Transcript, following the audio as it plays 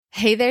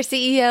Hey there,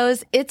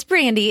 CEOs. It's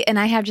Brandy, and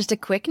I have just a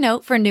quick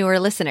note for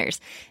newer listeners.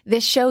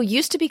 This show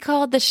used to be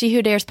called the She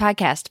Who Dares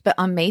podcast, but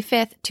on May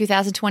 5th,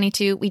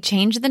 2022, we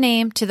changed the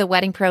name to the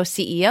Wedding Pro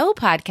CEO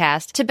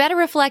podcast to better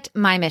reflect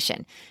my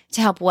mission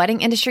to help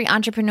wedding industry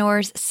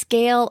entrepreneurs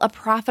scale a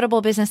profitable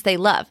business they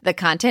love. The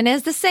content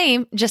is the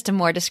same, just a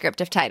more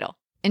descriptive title.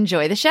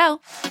 Enjoy the show.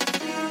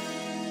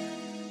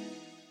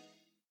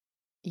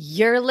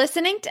 You're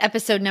listening to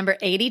episode number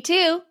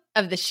 82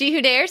 of the She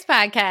Who Dares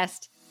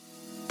podcast.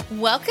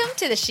 Welcome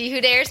to the She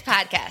Who Dares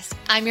podcast.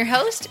 I'm your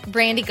host,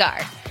 Brandy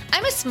Gard.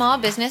 I'm a small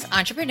business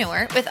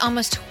entrepreneur with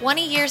almost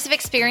 20 years of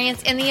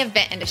experience in the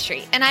event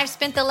industry, and I've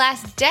spent the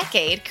last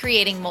decade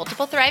creating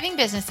multiple thriving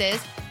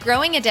businesses,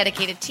 growing a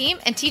dedicated team,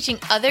 and teaching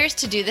others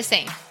to do the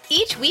same.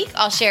 Each week,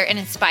 I'll share an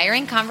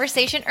inspiring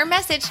conversation or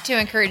message to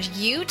encourage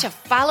you to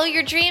follow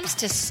your dreams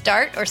to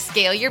start or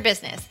scale your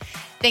business.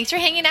 Thanks for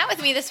hanging out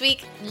with me this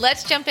week.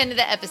 Let's jump into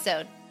the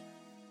episode.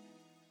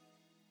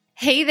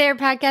 Hey there,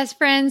 podcast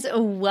friends.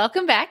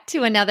 Welcome back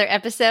to another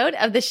episode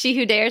of the She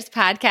Who Dares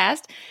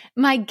podcast.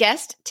 My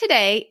guest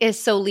today is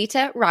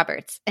Solita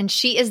Roberts, and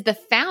she is the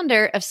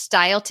founder of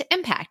Style to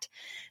Impact.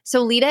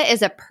 Solita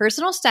is a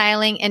personal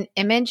styling and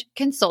image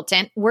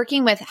consultant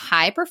working with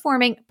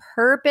high-performing,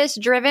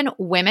 purpose-driven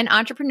women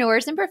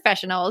entrepreneurs and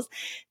professionals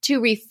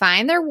to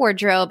refine their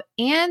wardrobe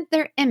and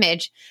their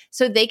image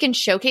so they can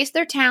showcase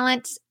their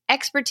talents,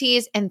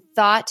 expertise, and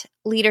thought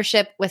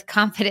leadership with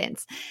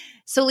confidence.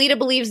 Solita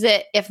believes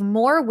that if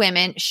more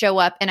women show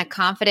up in a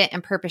confident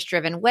and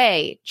purpose-driven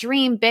way,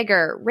 dream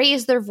bigger,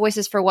 raise their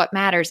voices for what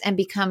matters, and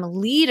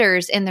become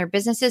leaders in their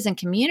businesses and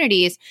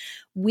communities,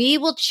 we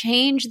will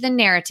change the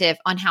narrative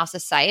on how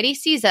society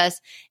sees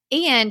us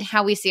and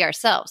how we see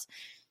ourselves.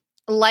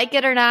 Like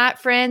it or not,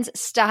 friends,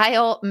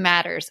 style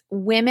matters.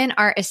 Women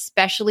are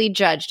especially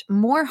judged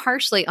more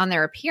harshly on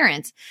their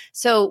appearance.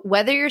 So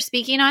whether you're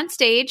speaking on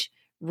stage,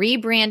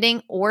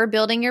 rebranding, or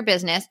building your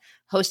business,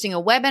 hosting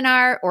a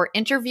webinar, or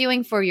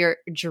interviewing for your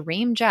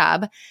dream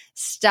job,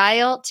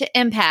 style to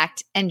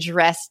impact and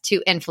dress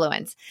to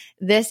influence.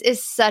 This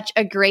is such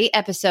a great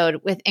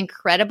episode with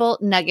incredible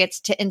nuggets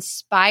to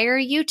inspire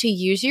you to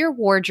use your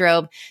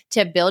wardrobe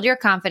to build your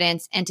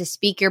confidence and to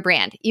speak your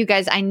brand. You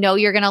guys, I know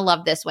you're going to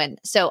love this one.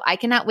 So I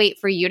cannot wait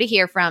for you to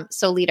hear from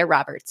Solita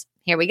Roberts.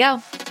 Here we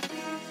go.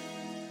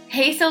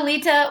 Hey,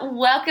 Solita,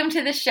 welcome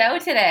to the show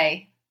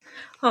today.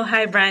 Oh,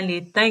 hi, Brandy.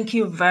 Thank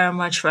you very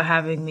much for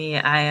having me.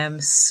 I am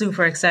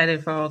super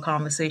excited for our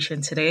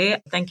conversation today.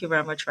 Thank you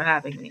very much for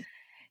having me.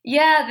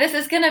 Yeah, this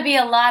is going to be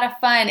a lot of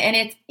fun. And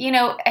it's,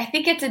 I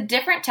think it's a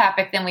different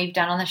topic than we've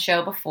done on the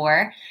show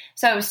before.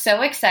 So I was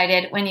so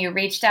excited when you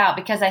reached out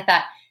because I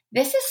thought,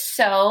 this is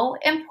so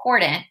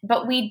important,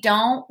 but we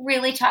don't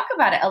really talk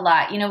about it a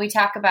lot. We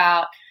talk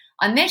about,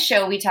 on this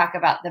show, we talk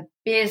about the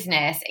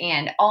business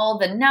and all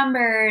the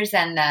numbers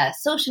and the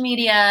social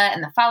media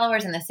and the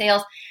followers and the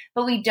sales,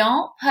 but we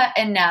don't put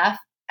enough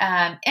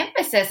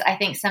emphasis, I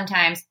think,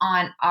 sometimes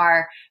on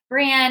our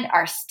brand,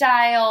 our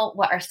style,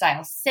 what our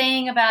style's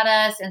saying about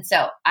us. And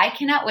so I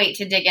cannot wait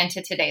to dig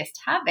into today's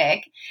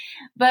topic.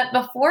 But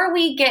before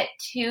we get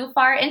too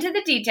far into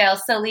the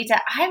details, Solita,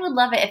 I would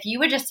love it if you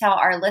would just tell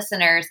our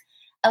listeners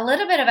a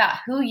little bit about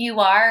who you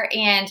are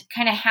and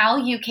kind of how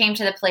you came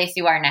to the place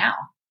you are now.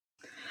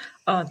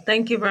 Oh,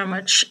 thank you very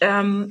much.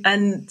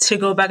 And to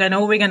go back, I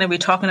know we're going to be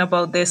talking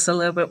about this a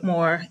little bit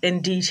more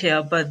in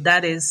detail, but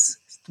that is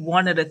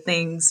one of the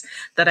things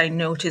that I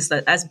noticed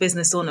that as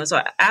business owners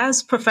or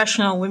as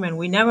professional women,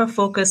 we never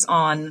focus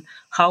on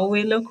how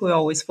we look. We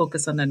always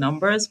focus on the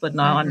numbers, but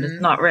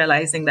not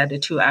realizing that the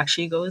two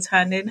actually goes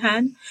hand in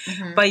hand.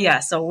 Mm-hmm. But yeah,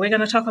 so we're going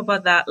to talk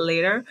about that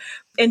later.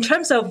 In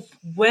terms of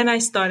when I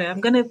started,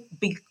 I'm going to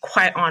be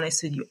quite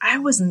honest with you. I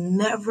was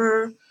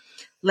never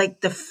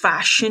like the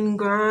fashion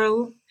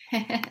girl.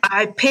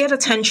 I paid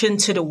attention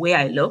to the way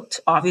I looked,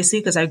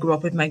 obviously, because I grew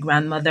up with my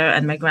grandmother,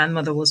 and my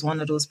grandmother was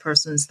one of those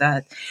persons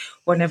that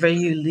whenever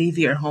you leave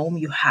your home,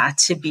 you had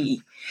to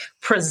be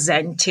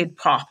presented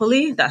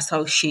properly. That's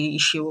how she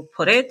would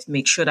put it.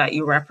 Make sure that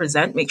you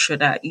represent, make sure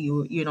that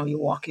you're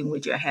walking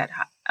with your head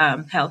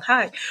held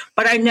high.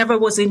 But I never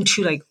was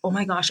into like, oh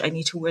my gosh, I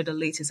need to wear the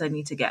latest. I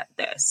need to get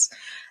this.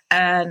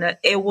 And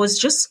it was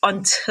just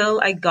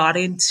until I got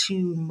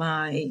into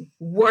my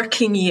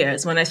working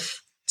years when I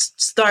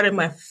started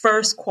my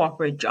first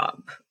corporate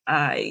job.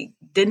 I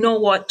didn't know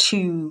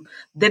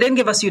they didn't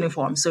give us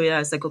uniforms. So yeah,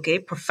 it's like, okay,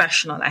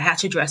 professional. I had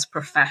to dress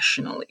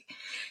professionally.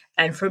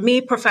 And for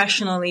me,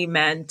 professionally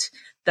meant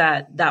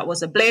that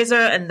was a blazer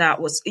and that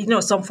was,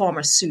 some form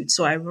of suit.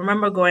 So I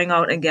remember going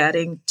out and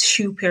getting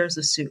 2 pairs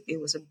of suit. It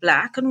was a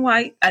black and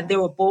white, and they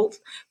were both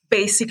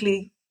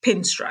basically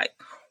pinstripe.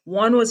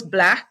 One was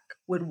black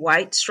with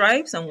white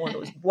stripes and one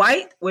was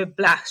white with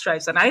black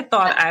stripes. And I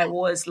thought I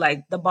was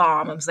like the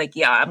bomb. I was like,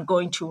 yeah, I'm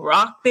going to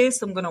rock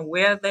this. I'm going to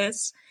wear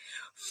this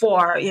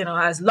for,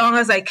 as long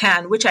as I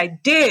can, which I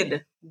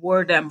did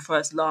wear them for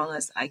as long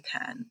as I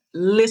can.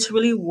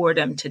 Literally wore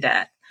them to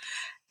death.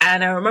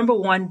 And I remember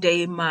one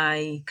day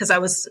because I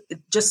was,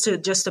 just to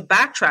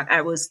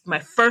backtrack, my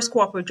first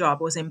corporate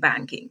job was in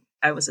banking.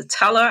 I was a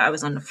teller. I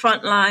was on the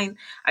front line.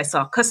 I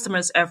saw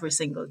customers every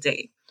single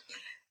day.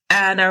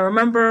 And I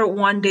remember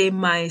one day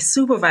my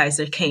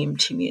supervisor came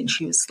to me and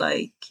she was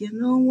like, you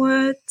know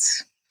what?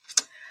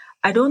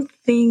 I don't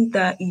think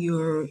that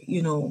your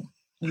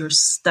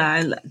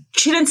style,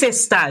 she didn't say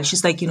style.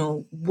 She's like,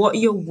 what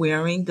you're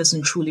wearing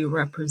doesn't truly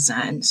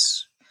represent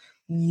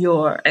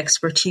your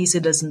expertise.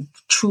 It doesn't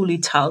truly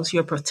tells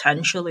your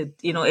potential.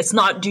 It's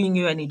not doing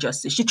you any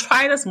justice. She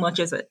tried as much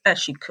as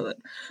she could.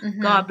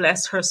 Mm-hmm. God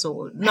bless her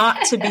soul.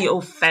 Not to be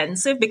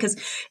offensive, because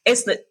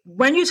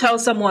when you tell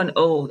someone,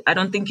 oh, I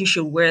don't think you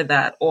should wear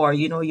that, or,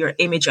 your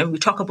image, and we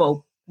talk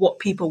about what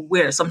people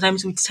wear,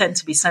 sometimes we tend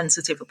to be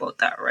sensitive about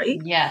that,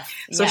 right? Yes.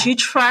 So she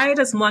tried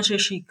as much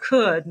as she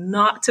could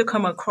not to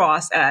come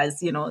across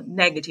as,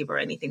 negative or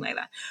anything like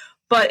that.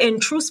 But in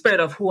true spirit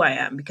of who I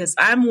am, because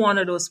I'm one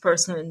of those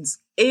persons,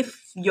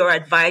 if your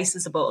advice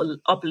is about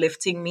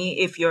uplifting me,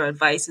 if your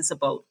advice is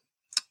about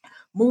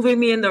moving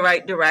me in the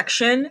right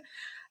direction,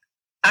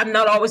 I'm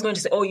not always going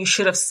to say, oh, you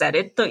should have said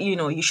it.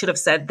 You should have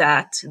said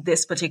that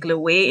this particular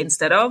way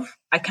instead of.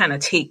 I kind of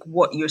take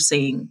what you're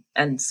saying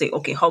and say,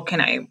 okay, how can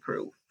I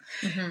improve?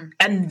 Mm-hmm.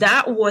 And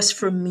that was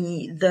for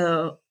me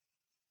the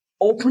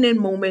opening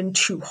moment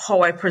to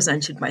how I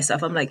presented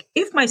myself. I'm like,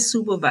 if my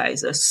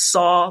supervisor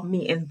saw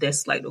me in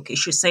this light, okay,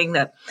 she's saying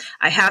that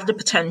I have the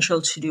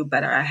potential to do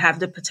better. I have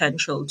the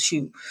potential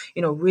to,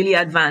 really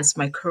advance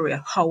my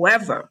career.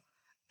 However,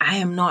 I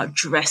am not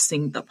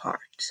dressing the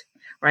part,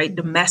 right?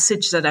 The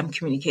message that I'm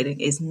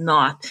communicating is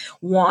not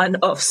one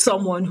of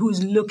someone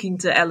who's looking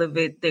to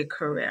elevate their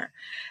career.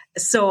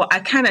 So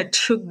I kind of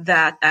took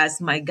that as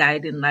my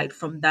guiding light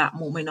from that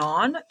moment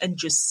on and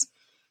just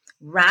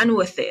ran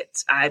with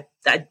it.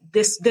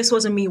 This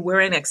wasn't me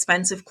wearing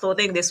expensive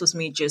clothing. This was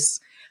me just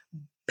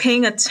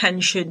paying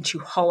attention to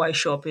how I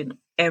show up in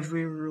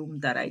every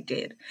room that I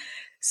did.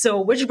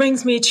 So, which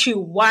brings me to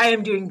why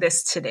I'm doing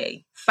this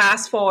today.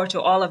 Fast forward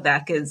to all of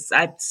that, because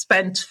I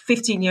spent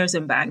 15 years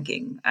in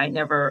banking.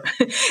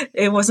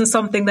 It wasn't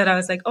something that I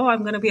was like, oh,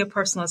 I'm going to be a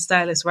personal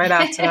stylist right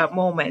after that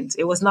moment.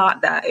 It was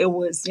not that. It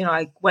was,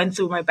 I went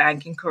through my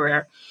banking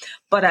career,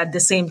 but at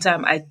the same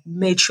time, I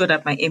made sure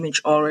that my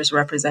image always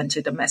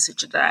represented the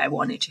message that I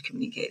wanted to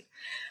communicate.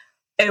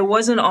 It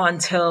wasn't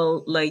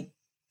until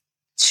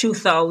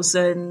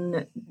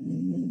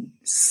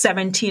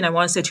 2017, I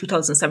want to say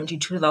 2017,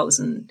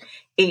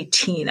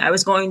 2018, I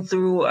was going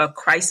through a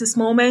crisis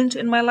moment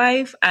in my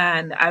life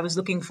and I was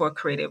looking for a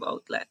creative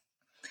outlet.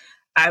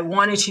 I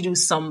wanted to do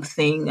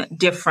something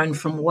different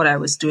from what I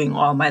was doing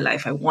all my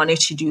life. I wanted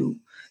to do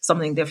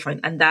something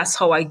different. And that's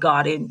how I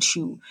got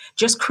into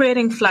just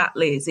creating flat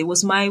lays. It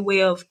was my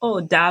way of,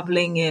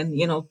 dabbling in,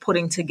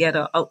 putting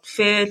together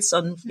outfits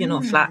on,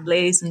 flat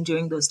lays and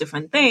doing those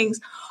different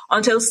things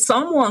until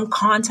someone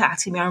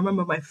contacted me. I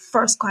remember my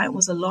first client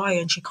was a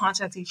lawyer and she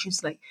contacted me. She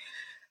was like,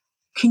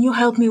 can you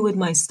help me with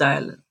my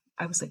style?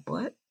 I was like,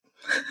 what?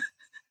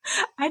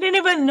 I didn't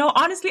even know.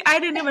 Honestly, I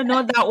didn't even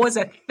know that was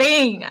a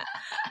thing.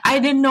 I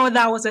didn't know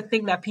that was a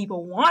thing that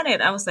people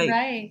wanted. I was like,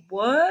 right.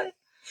 What?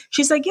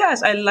 She's like,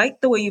 yes, I like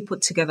the way you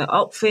put together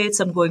outfits.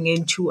 I'm going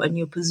into a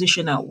new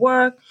position at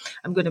work.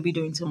 I'm going to be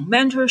doing some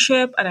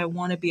mentorship and I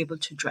want to be able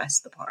to dress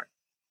the part.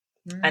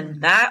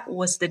 And that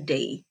was the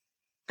day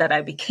that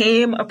I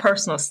became a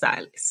personal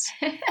stylist.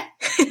 Isn't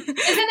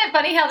it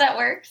funny how that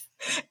works?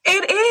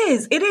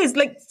 It is.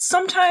 Like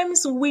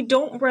sometimes we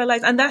don't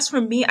realize, and that's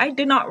for me, I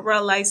did not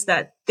realize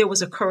that there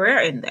was a career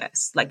in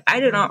this. Like I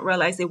did not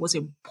realize it was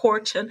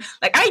important.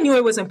 Like I knew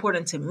it was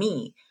important to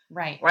me.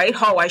 Right.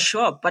 How I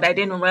show up. But I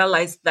didn't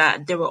realize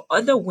that there were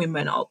other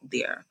women out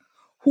there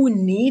who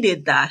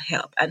needed that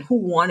help and who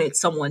wanted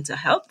someone to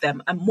help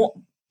them. And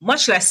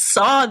much less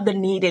saw the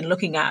need in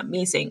looking at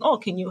me saying, oh,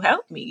 can you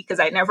help me? Because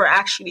I never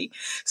actually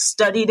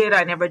studied it.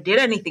 I never did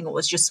anything. It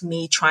was just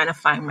me trying to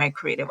find my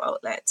creative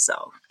outlet.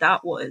 So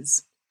that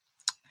was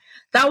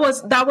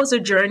a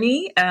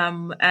journey.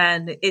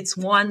 And it's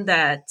one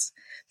that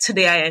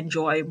today I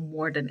enjoy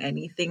more than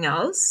anything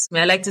else.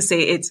 I like to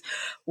say it's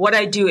what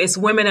I do is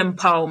women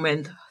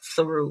empowerment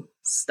through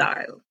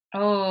style.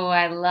 Oh,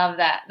 I love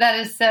that. That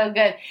is so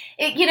good.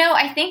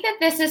 I think that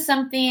this is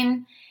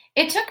something,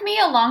 it took me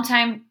a long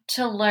time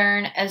to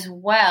learn as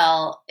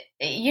well,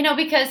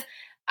 because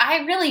I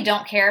really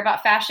don't care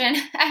about fashion.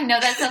 I know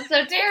that sounds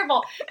so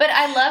terrible, but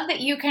I love that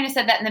you kind of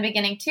said that in the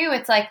beginning too.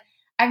 It's like,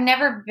 I've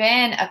never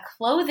been a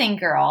clothing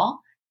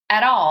girl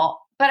at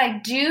all. But I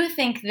do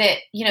think that,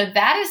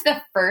 that is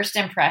the first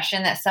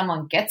impression that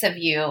someone gets of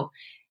you.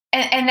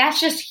 And that's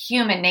just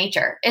human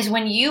nature, is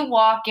when you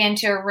walk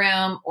into a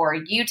room or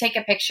you take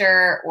a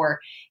picture or,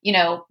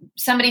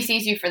 somebody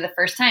sees you for the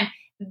first time,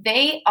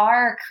 they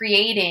are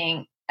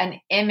creating an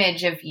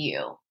image of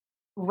you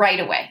right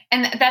away.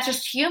 And that's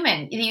just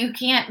human. You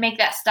can't make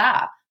that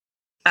stop.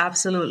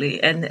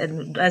 Absolutely.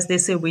 And as they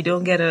say, we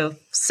don't get a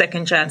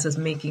second chance as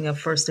making a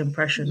first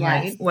impression, yes.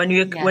 Right? When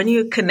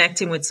you're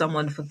connecting with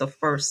someone for the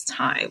first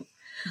time,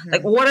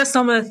 like what are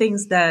some of the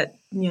things that,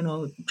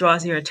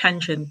 draws your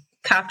attention,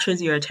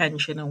 captures your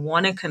attention and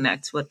want to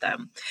connect with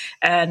them?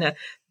 And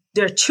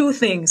there are two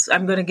things.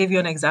 I'm going to give you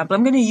an example.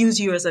 I'm going to use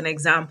you as an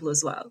example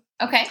as well.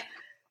 Okay.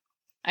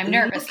 I'm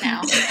nervous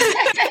now.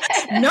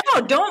 No,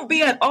 don't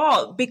be at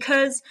all,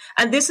 because,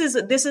 and this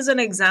is an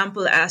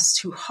example as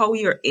to how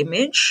your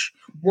image,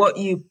 what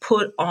you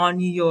put on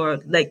your,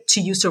 like,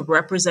 to use to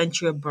represent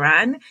your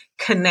brand,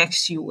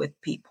 connects you with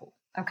people.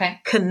 Okay.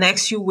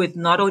 Connects you with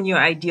not only your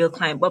ideal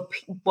client,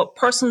 but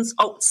persons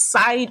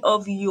outside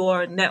of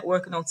your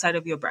network and outside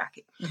of your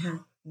bracket. Mm-hmm.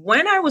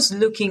 When I was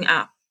looking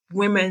at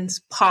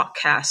women's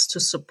podcasts to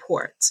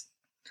support,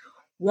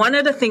 one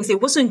of the things,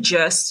 it wasn't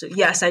just,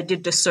 yes, I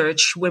did the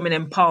search, women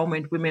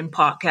empowerment, women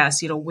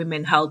podcasts,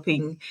 women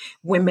helping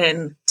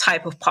women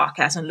type of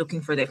podcast and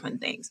looking for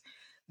different things.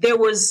 There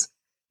was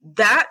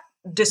that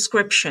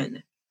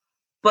description,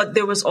 but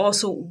there was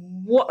also,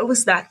 what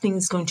was that thing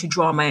that's going to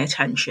draw my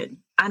attention?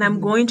 And I'm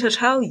going to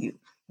tell you,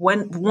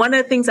 one of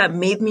the things that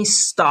made me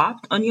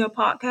stop on your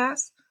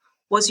podcast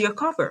was your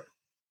cover.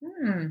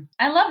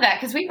 I love that,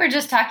 because we were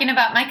just talking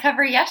about my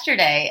cover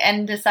yesterday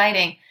and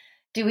deciding,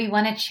 do we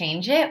want to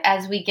change it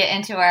as we get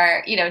into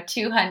our,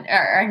 200 or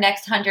our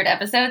next 100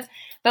 episodes?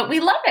 But we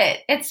love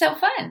it. It's so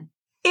fun.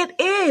 It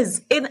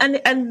is.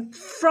 And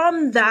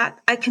from that,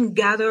 I can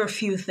gather a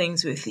few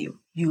things with you.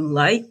 You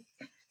like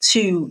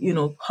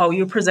to, how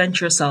you present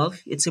yourself.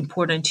 It's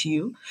important to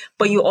you,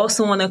 but you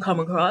also want to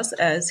come across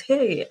as,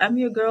 hey, I'm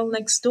your girl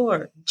next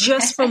door,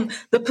 just from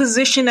the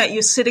position that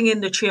you're sitting in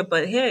the chair.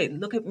 But hey,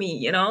 look at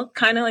me,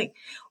 kind of like,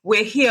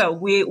 we're here.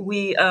 We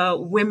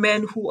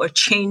women who are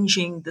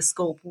changing the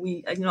scope.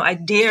 I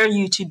dare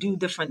you to do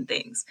different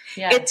things.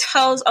 Yeah. It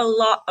tells a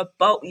lot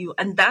about you,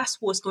 and that's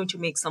what's going to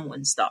make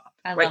someone stop.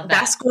 I love that.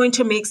 That's going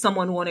to make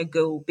someone want to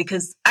go,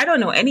 because I don't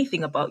know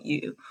anything about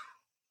you.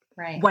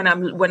 Right. When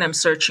I'm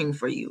searching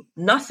for you,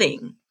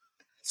 nothing.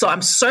 So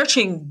I'm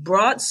searching,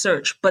 broad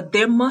search, but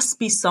there must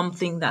be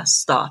something that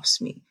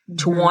stops me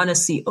to want to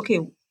see,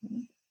 okay,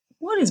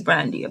 what is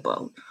Brandy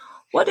about?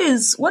 What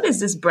is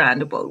this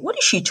brand about? What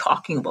is she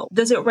talking about?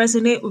 Does it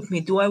resonate with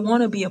me? Do I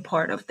want to be a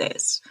part of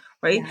this?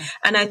 Right. Yeah.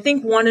 And I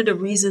think one of the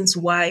reasons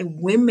why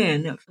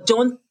women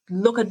don't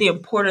look at the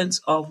importance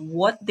of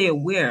what they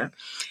wear,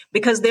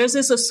 because there's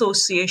this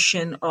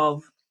association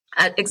of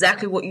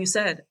exactly what you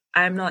said.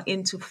 I'm not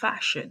into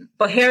fashion.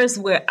 But here's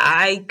where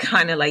I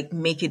kind of like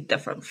make it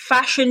different.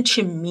 Fashion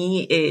to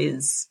me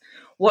is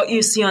what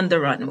you see on the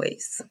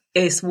runways.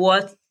 It's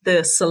what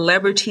the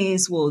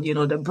celebrities will,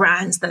 the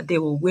brands that they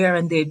will wear,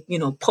 and they,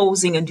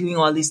 posing and doing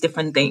all these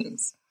different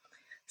things.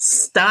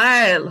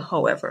 Style,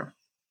 however,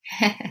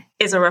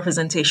 is a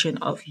representation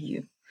of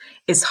you.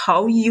 It's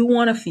how you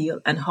want to feel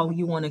and how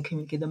you want to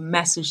communicate, the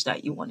message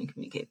that you want to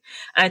communicate.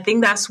 And I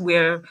think that's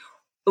where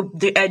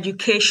the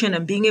education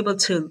and being able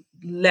to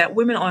let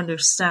women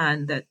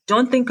understand that,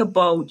 don't think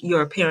about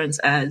your appearance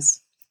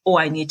as, oh,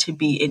 I need to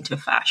be into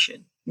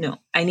fashion. No,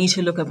 I need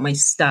to look at my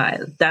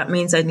style. That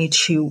means I need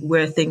to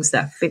wear things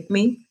that fit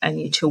me. I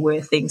need to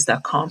wear things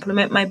that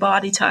complement my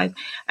body type.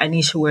 I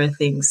need to wear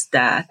things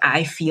that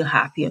I feel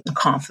happy and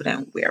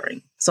confident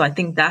wearing. So I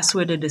think that's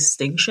where the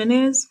distinction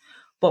is.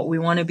 But we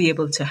want to be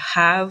able to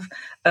have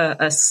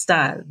a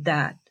style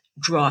that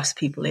draws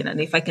people in. And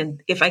if I can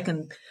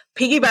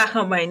piggyback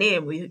on my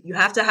name, you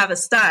have to have a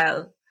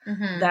style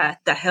that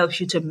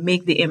helps you to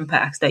make the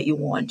impacts that you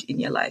want in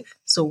your life.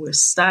 So we're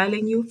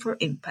styling you for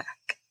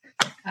impact.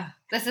 Oh,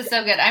 this is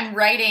so good. I'm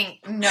writing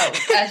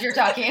notes as you're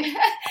talking.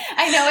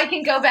 I know I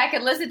can go back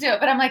and listen to it,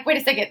 but I'm like, wait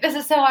a second, this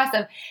is so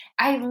awesome.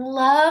 I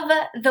love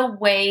the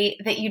way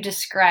that you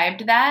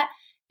described that,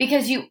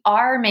 because you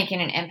are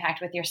making an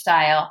impact with your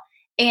style.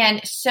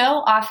 And so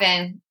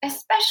often,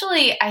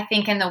 especially I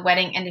think in the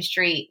wedding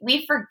industry,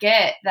 we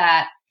forget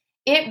that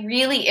it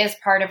really is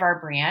part of our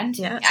brand.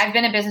 Yes. I've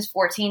been in business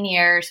 14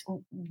 years.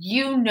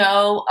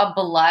 A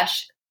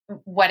blush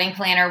wedding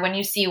planner when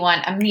you see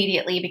one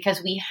immediately,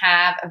 because we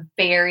have a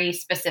very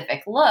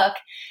specific look.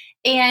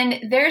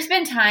 And there's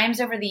been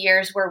times over the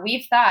years where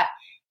we've thought,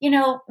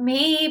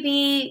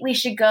 maybe we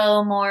should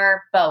go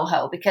more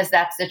boho because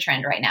that's the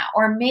trend right now.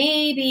 Or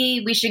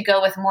maybe we should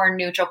go with more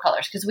neutral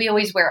colors because we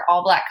always wear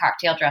all black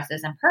cocktail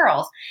dresses and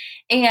pearls.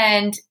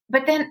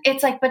 But then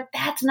it's like, but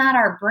that's not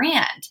our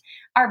brand.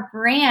 Our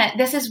brand,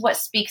 this is what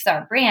speaks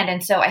our brand.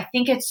 And so I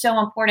think it's so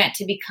important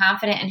to be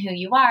confident in who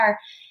you are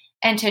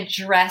and to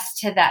dress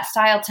to that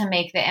style to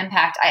make the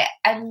impact.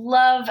 I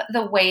love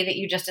the way that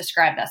you just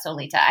described that,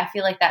 Solita. I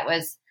feel like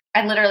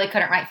I literally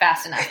couldn't write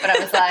fast enough, but I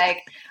was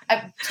like,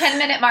 a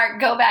 10-minute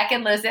mark, go back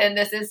and listen.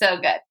 This is so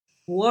good.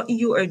 What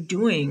you are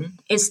doing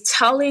is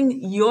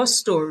telling your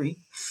story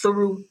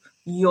through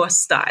your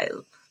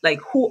style. Like,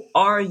 who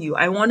are you?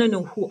 I want to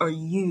know, who are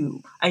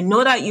you? I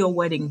know that you're a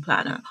wedding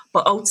planner,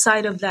 but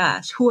outside of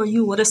that, who are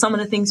you? What are some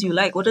of the things you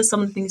like? What are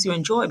some of the things you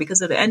enjoy?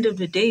 Because at the end of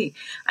the day,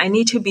 I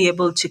need to be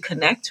able to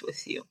connect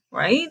with you,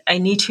 right? I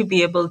need to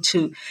be able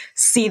to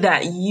see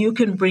that you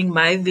can bring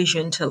my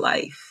vision to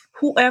life.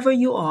 Whoever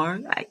you are,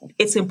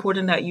 it's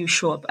important that you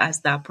show up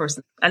as that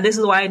person. And this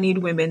is why I need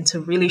women to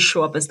really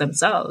show up as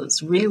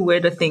themselves, really wear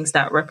the things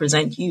that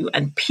represent you.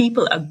 And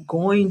people are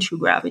going to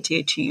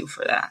gravitate to you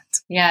for that.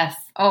 Yes.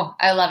 Oh,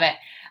 I love it.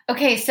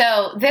 Okay,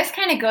 so this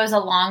kind of goes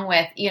along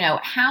with,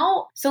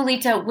 how,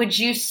 Solita, would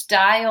you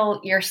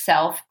style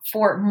yourself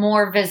for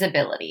more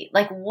visibility?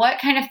 Like, what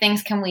kind of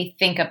things can we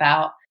think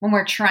about when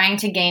we're trying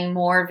to gain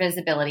more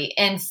visibility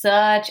in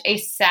such a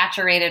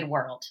saturated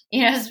world,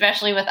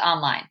 especially with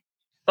online?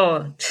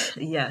 Oh,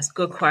 yes,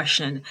 good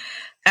question.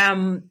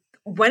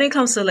 When it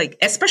comes to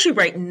especially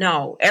right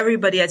now,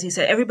 everybody, as you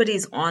said, everybody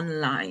is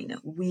online.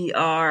 We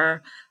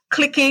are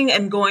clicking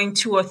and going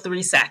 2 or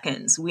 3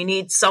 seconds. We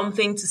need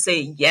something to say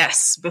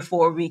yes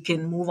before we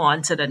can move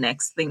on to the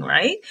next thing,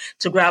 right?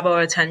 To grab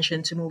our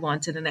attention to move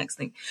on to the next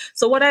thing.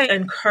 So what I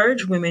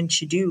encourage women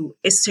to do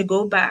is to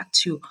go back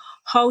to,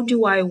 how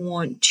do I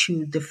want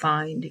to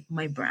define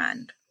my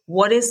brand?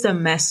 What is the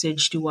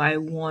message do I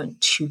want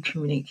to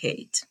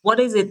communicate? What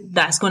is it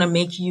that's going to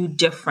make you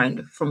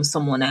different from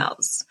someone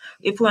else?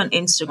 If we're on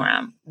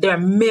Instagram, there are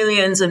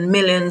millions and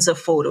millions of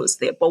photos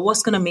there, but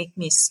what's going to make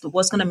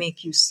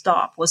you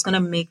stop? What's going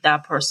to make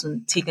that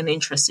person take an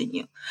interest in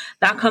you?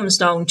 That comes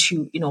down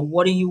to,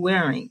 what are you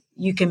wearing?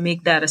 You can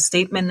make that a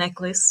statement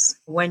necklace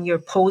when you're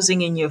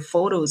posing in your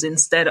photos.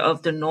 Instead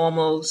of the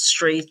normal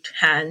straight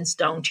hands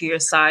down to your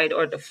side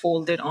or the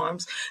folded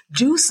arms,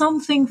 do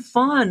something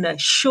fun.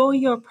 Show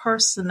your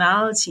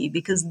personality,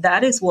 because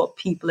that is what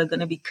people are going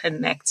to be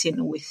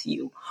connecting with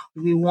you.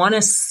 We want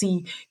to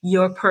see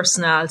your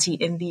personality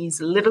in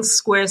these little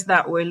squares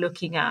that we're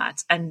looking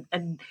at.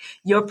 And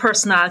your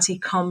personality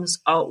comes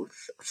out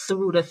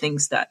through the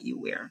things that you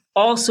wear.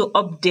 Also,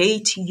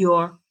 update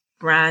your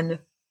brand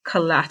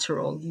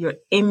collateral, your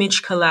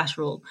image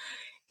collateral.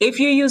 If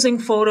you're using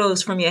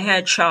photos from your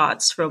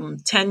headshots from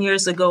 10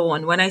 years ago,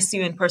 and when I see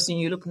you in person,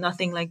 you look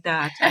nothing like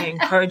that, I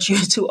encourage you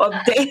to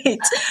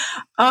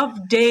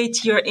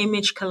update your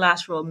image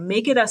collateral.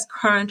 Make it as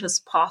current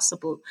as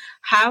possible.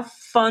 Have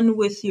fun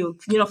with you.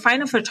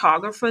 Find a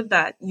photographer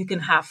that you can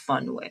have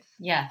fun with.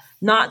 Yes.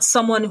 Not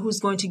someone who's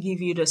going to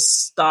give you the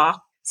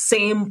stock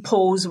same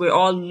pose, we're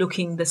all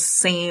looking the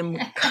same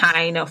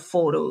kind of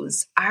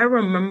photos. I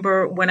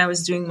remember when I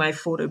was doing my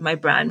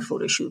brand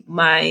photo shoot,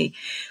 my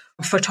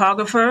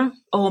photographer,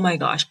 oh my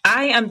gosh,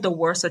 I am the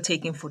worst at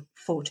taking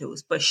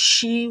photos, but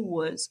she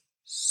was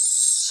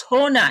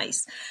so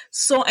nice,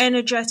 so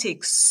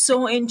energetic,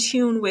 so in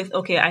tune with,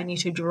 okay, I need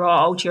to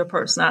draw out your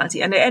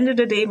personality. And at the end of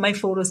the day, my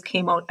photos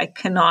came out. I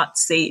cannot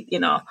say,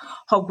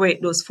 how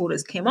great those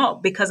photos came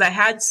out, because I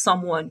had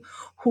someone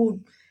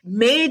who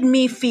made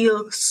me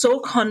feel so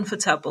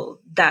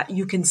comfortable that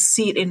you can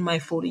see it in my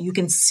photo. You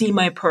can see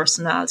my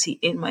personality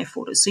in my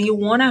photos. So you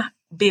want to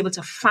be able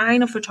to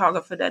find a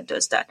photographer that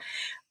does that.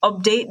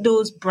 Update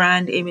those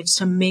brand images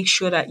to make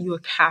sure that you're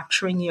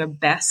capturing your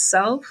best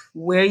self.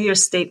 Wear your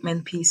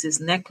statement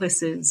pieces,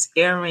 necklaces,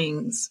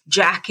 earrings,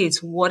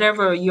 jackets,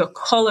 whatever your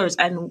colors.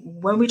 And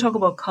when we talk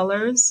about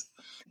colors,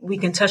 we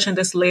can touch on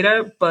this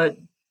later, but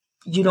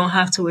you don't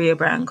have to wear your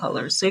brand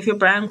colors. So if your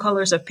brand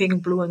colors are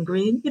pink, blue, and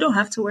green, you don't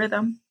have to wear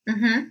them.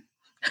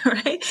 Mm-hmm.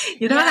 Right?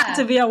 You don't have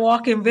to be a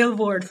walking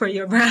billboard for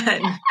your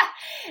brand.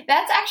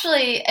 That's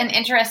actually an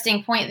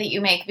interesting point that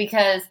you make,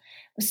 because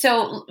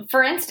so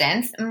for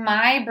instance,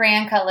 my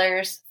brand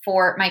colors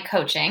for my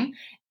coaching,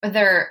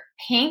 they're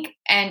pink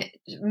and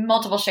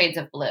multiple shades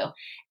of blue.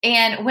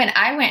 And when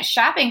I went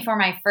shopping for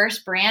my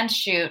first brand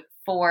shoot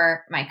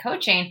for my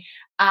coaching,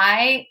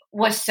 I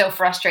was so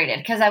frustrated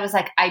because I was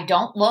like, I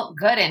don't look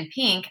good in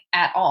pink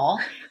at all.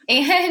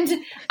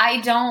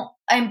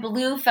 And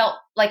blue felt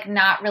like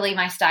not really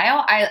my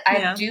style.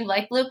 I do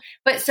like blue,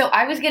 but so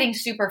I was getting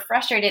super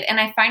frustrated. And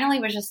I finally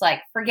was just like,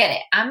 forget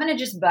it. I'm going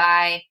to just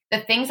buy the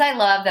things I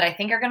love that I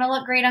think are going to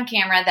look great on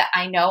camera, that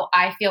I know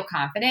I feel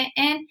confident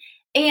in.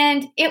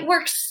 And it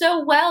works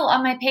so well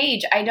on my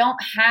page. I don't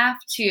have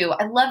to.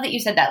 I love that you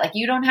said that. Like,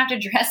 you don't have to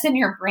dress in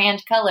your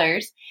brand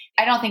colors.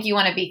 I don't think you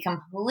want to be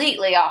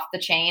completely off the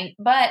chain,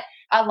 but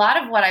a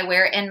lot of what I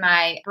wear in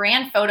my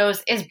brand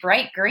photos is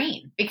bright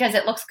green because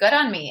it looks good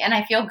on me and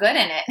I feel good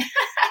in it.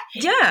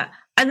 Yeah.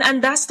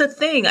 And that's the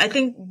thing. I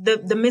think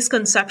the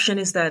misconception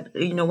is that,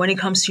 when it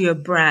comes to your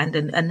brand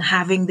and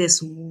having this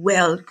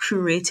well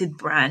curated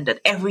brand, that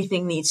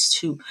everything needs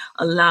to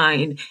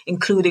align,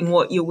 including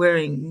what you're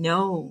wearing.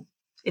 No,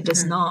 it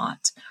does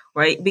not.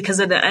 Right? Because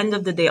at the end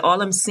of the day,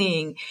 all I'm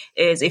seeing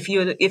is if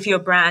your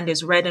brand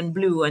is red and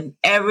blue and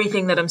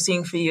everything that I'm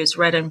seeing for you is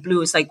red and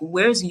blue, it's like,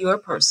 where's your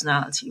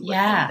personality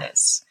within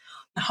this?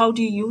 How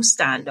do you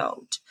stand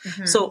out?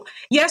 Mm-hmm. So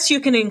yes, you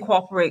can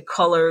incorporate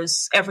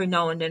colors every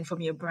now and then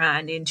from your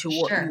brand into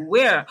what you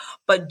wear,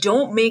 but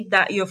don't make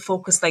that your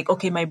focus. Like,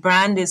 okay, my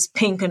brand is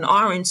pink and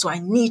orange, so I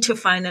need to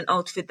find an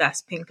outfit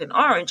that's pink and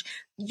orange.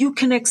 You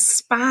can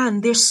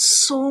expand. There's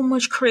so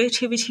much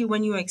creativity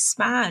when you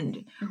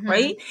expand,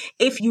 right?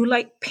 If you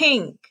like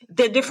pink,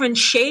 there are different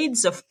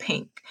shades of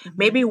pink.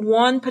 Maybe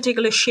one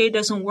particular shade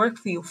doesn't work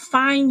for you.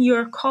 Find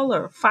your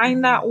color.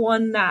 Find that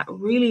one that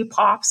really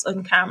pops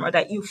on camera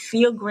that you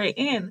feel great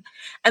in,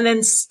 and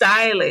then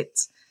style it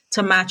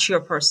to match your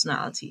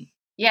personality.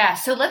 Yeah.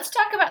 So let's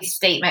talk about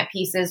statement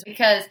pieces,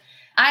 because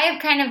I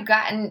have kind of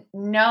gotten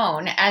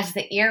known as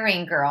the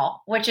earring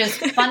girl, which is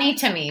funny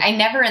to me. I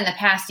never in the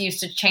past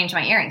used to change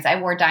my earrings. I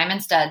wore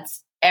diamond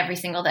studs every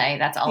single day.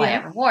 That's all I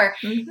ever wore.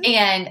 Mm-hmm.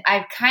 And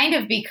I've kind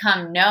of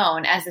become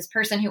known as this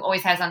person who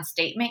always has on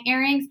statement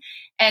earrings.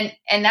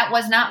 And that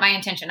was not my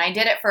intention. I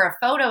did it for a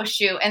photo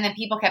shoot, and then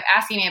people kept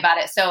asking me about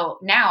it. So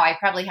now I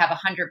probably have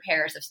 100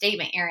 pairs of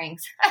statement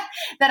earrings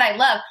that I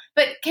love.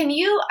 But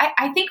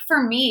I think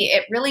for me,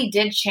 it really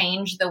did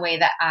change the way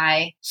that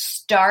I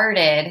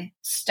started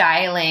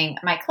styling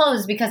my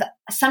clothes, because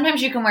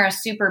sometimes you can wear a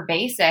super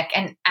basic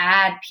and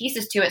add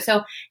pieces to it.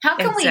 So how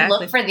can we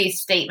look for these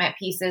statement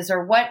pieces,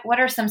 or what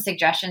are some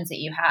suggestions that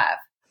you have?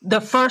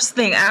 The first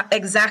thing,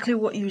 exactly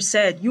what you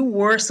said, you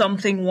wore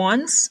something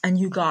once and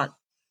you got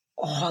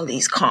all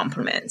these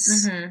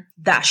compliments. Mm-hmm.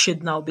 That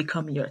should now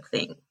become your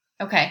thing.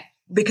 Okay.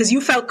 Because you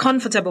felt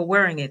comfortable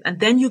wearing it. And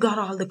then you got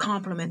all the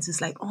compliments.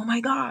 It's like, oh my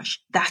gosh,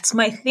 that's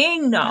my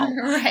thing now.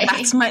 Right.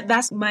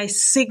 That's my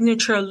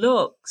signature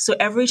look. So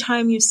every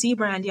time you see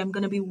Brandy, I'm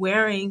going to be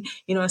wearing,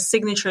 a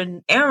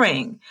signature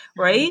earring,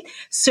 right?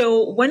 Mm-hmm.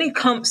 So when it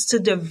comes to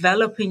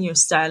developing your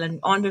style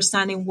and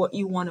understanding what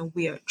you want to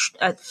wear,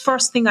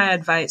 first thing I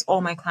advise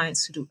all my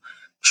clients to do,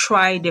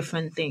 try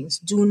different things.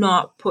 Do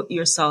not put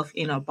yourself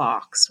in a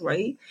box,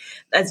 right?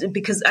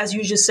 Because as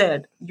you just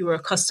said, you were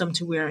accustomed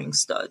to wearing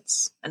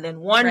studs. And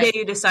then one day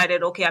you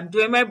decided, okay, I'm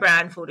doing my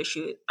brand photo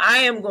shoot.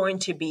 I am going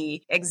to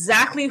be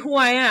exactly who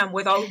I am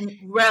without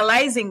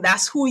realizing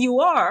that's who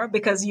you are,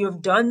 because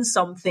you've done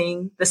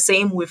something the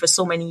same way for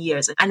so many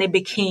years and it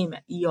became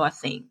your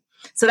thing.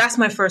 So that's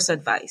my first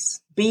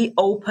advice. Be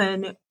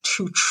open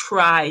to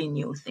try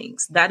new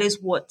things. That is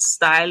what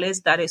style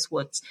is. That is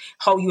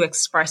how you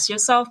express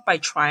yourself, by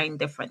trying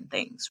different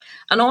things.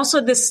 And also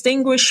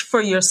distinguish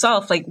for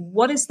yourself, like,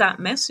 what is that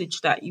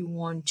message that you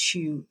want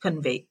to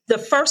convey? The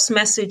first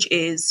message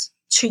is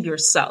to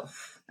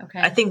yourself. Okay.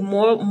 I think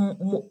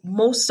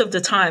most of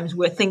the times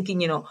we're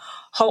thinking,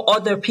 how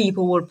other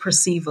people will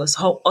perceive us,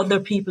 how other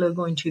people are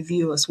going to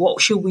view us, what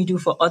should we do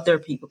for other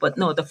people? But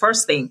no, the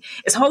first thing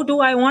is, how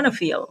do I want to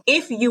feel?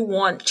 If you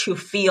want to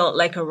feel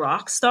like a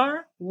rock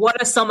star,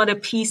 what are some of the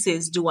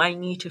pieces do I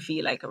need to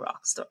feel like a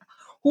rock star?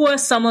 Who are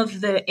some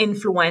of the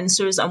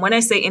influencers? And when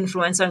I say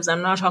influencers,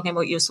 I'm not talking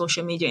about your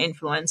social media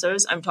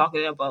influencers. I'm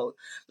talking about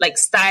like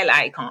style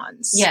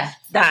icons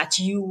that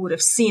you would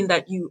have seen,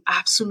 that you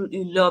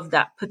absolutely love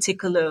that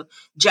particular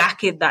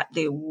jacket that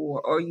they wore,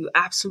 or you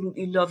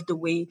absolutely love the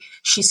way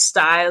she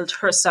styled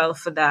herself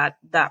for that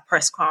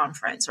press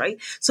conference, right?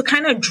 So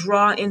kind of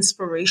draw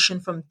inspiration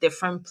from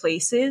different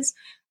places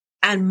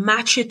and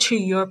match it to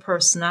your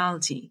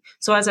personality.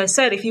 So as I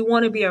said, if you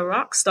want to be a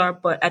rock star,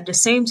 but at the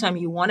same time,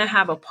 you want to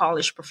have a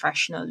polished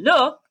professional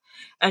look,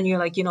 and you're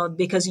like,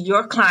 because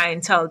your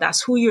clientele,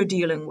 that's who you're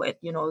dealing with.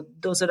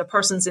 Those are the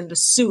persons in the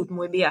suit,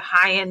 maybe a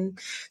high-end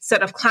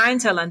set of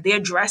clientele, and they're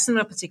dressed in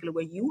a particular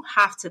way. You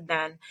have to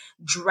then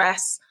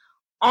dress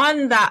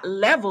on that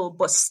level,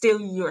 but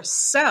still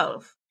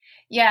yourself.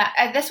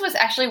 Yeah, this was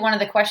actually one of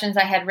the questions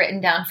I had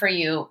written down for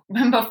you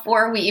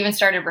before we even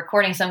started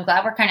recording. So I'm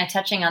glad we're kind of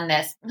touching on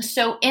this.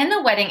 So in the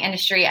wedding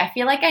industry, I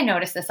feel like I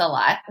notice this a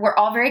lot. We're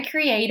all very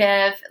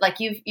creative. Like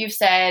you've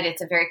said,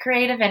 it's a very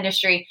creative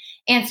industry.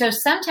 And so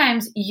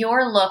sometimes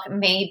your look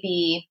may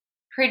be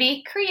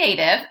pretty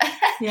creative,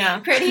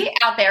 pretty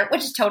out there,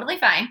 which is totally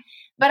fine.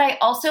 But I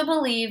also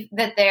believe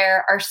that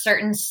there are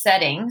certain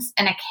settings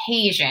and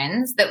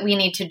occasions that we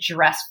need to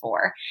dress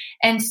for.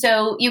 And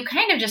so you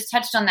kind of just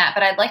touched on that,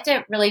 but I'd like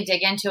to really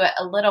dig into it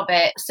a little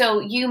bit. So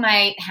you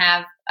might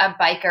have a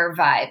biker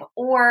vibe,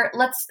 or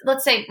let's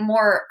say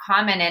more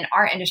common in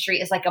our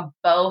industry is like a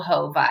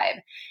boho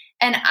vibe.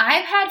 And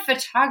I've had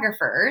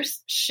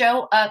photographers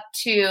show up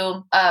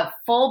to a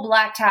full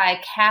black tie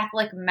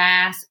Catholic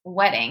mass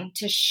wedding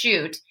to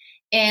shoot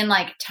in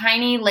like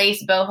tiny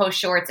lace boho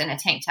shorts and a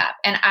tank top.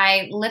 And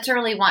I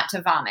literally want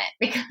to vomit,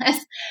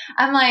 because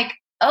I'm like,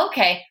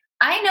 okay,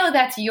 I know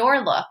that's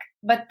your look,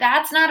 but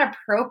that's not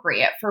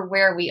appropriate for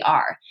where we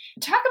are.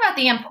 Talk about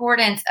the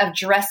importance of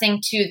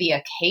dressing to the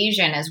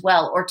occasion as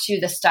well, or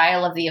to the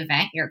style of the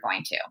event you're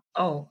going to.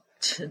 Oh,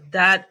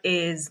 that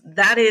is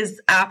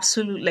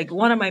absolutely like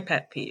one of my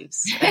pet peeves.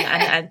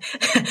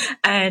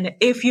 And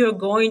if you're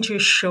going to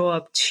show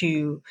up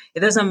to, it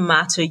doesn't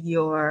matter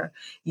your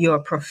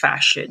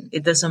profession,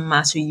 it doesn't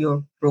matter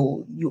your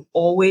role, you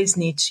always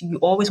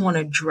want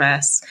to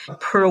dress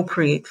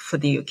appropriate for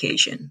the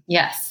occasion.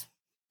 Yes.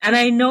 And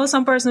I know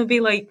some person would be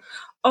like,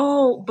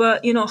 oh,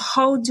 but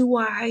how do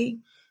I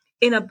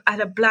at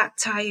a black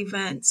tie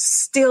event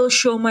still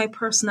show my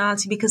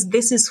personality, because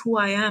this is who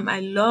I am. I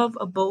love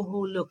a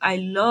boho look. I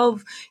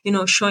love,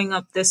 showing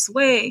up this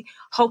way.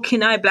 How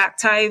can I black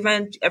tie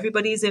event?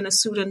 Everybody's in a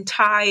suit and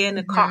tie and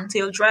a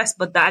cocktail dress,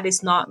 but that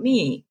is not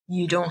me.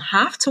 You don't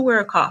have to wear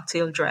a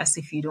cocktail dress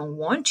if you don't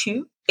want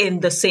to, in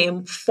the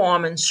same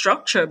form and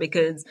structure,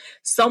 because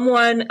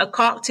a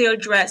cocktail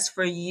dress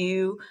for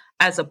you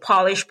as a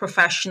polished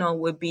professional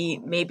would be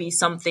maybe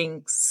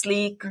something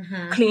sleek,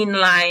 clean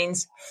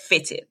lines,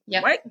 fitted,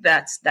 right?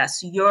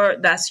 That's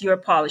your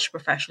polished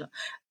professional.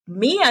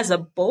 Me as a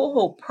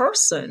boho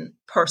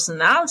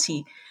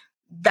personality,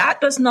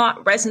 that does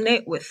not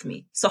resonate with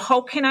me. So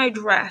how can I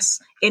dress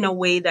in a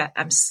way that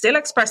I'm still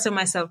expressing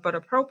myself, but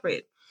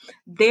appropriate?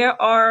 There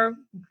are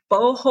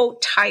boho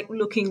type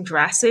looking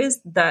dresses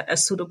that are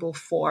suitable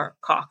for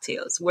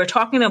cocktails. We're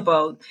talking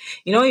about,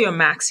 your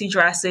maxi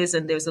dresses,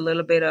 and there's a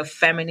little bit of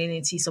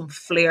femininity, some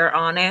flair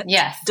on it.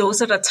 Yes.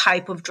 Those are the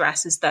type of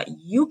dresses that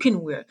you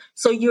can wear.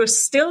 So you're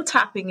still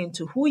tapping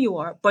into who you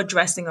are, but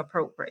dressing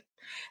appropriate.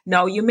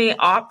 Now, you may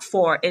opt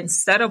for,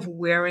 instead of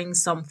wearing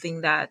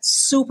something that's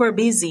super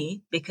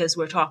busy, because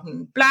we're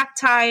talking black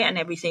tie and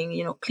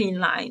everything, clean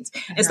lines,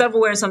 instead of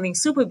wearing something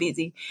super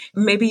busy,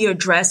 maybe your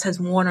dress has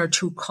one or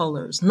two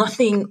colors,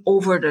 nothing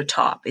over the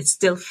top. It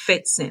still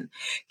fits in.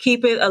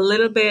 Keep it a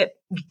little bit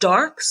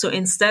dark. So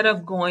instead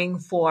of going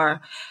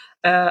for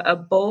a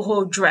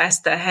boho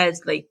dress that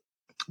has like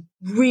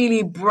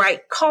really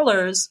bright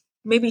colors,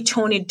 maybe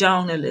tone it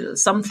down a little,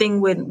 something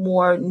with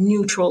more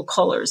neutral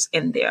colors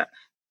in there.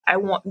 I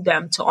want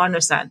them to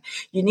understand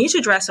you need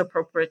to dress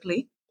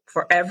appropriately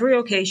for every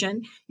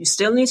occasion. You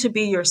still need to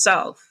be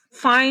yourself.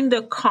 Find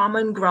the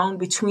common ground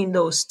between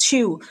those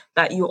two,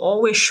 that you're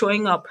always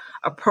showing up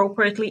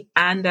appropriately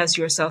and as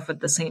yourself at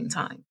the same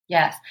time.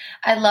 Yes,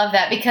 I love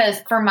that, because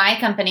for my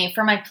company,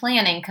 for my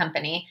planning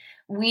company,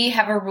 we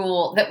have a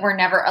rule that we're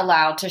never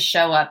allowed to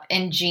show up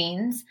in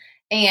jeans.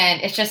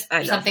 And it's just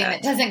something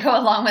that doesn't go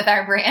along with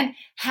our brand.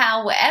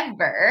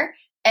 However,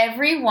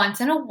 every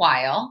once in a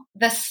while,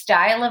 the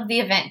style of the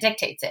event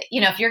dictates it.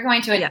 If you're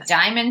going to a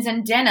diamonds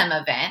and denim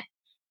event,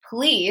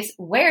 please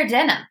wear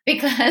denim,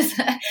 because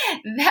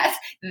that's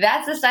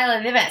the style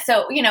of the event.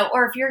 So,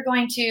 or if you're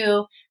going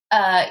to,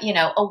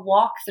 a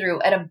walkthrough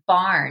at a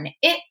barn,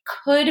 it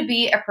could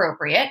be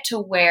appropriate to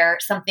wear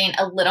something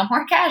a little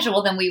more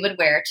casual than we would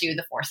wear to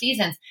the Four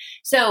Seasons.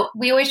 So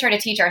we always try to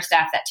teach our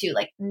staff that too,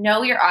 like,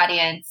 know your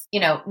audience,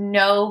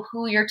 know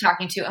who you're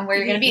talking to and where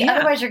you're going to be. Yeah.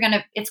 Otherwise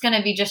it's going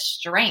to be just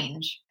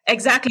strange.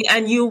 Exactly.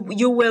 And you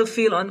will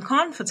feel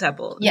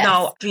uncomfortable. Yes.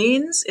 Now,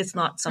 jeans, it's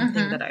not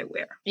something that I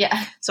wear.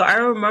 Yeah. So I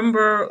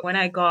remember when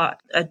I got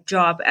a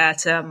job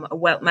at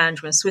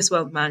a Swiss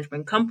wealth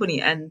management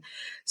company. And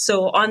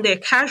so on their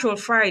casual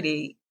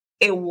Friday,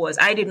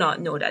 I did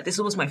not know that. This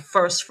was my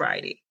first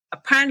Friday.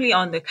 Apparently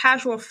on the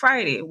casual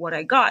Friday, what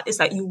I got is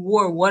that you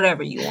wore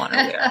whatever you want to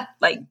wear.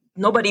 Like,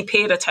 nobody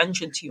paid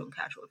attention to you on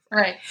casual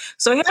Friday. Right.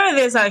 So here it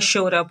is. I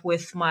showed up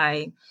with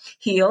my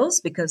heels,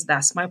 because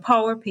that's my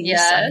power piece.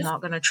 Yes. I'm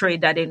not going to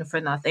trade that in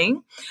for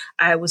nothing.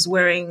 I was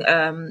wearing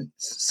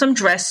some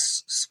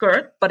dress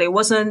skirt, but it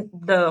wasn't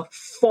the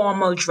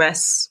formal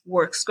dress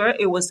work skirt.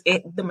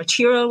 The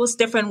material was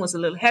different, was a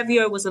little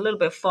heavier, was a little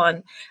bit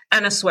fun,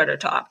 and a sweater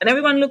top. And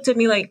everyone looked at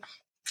me like,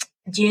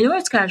 do you know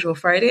it's casual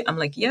Friday? I'm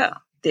like, yeah.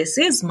 This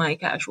is my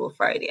casual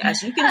Friday.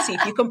 As you can see,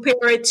 if you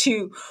compare it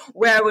to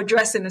where I would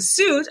dress in a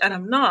suit, and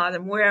I'm not,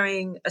 I'm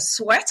wearing a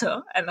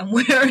sweater and I'm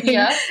wearing,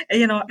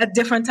 a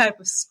different type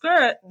of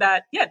skirt,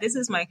 this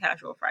is my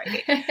casual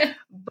Friday.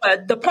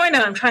 But the point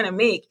that I'm trying to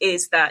make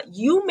is that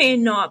you may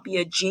not be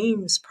a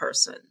jeans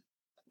person,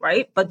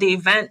 right? But the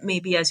event may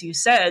be, as you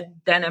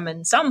said, denim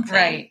and something.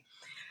 Right.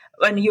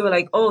 And you're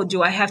like, oh,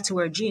 do I have to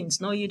wear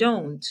jeans? No, you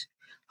don't.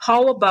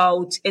 How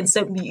about,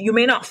 instead, you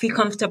may not feel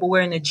comfortable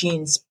wearing a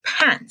jeans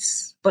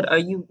pants, but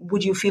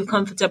would you feel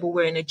comfortable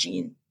wearing a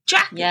jean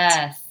jacket?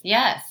 Yes.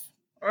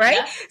 Right?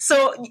 Yeah.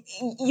 So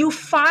you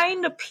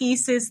find the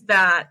pieces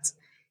that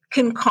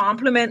can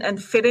complement and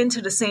fit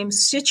into the same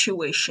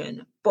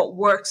situation, but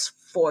works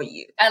for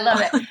you. I love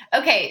it.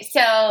 Okay.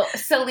 So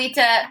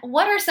Solita,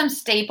 what are some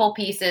staple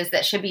pieces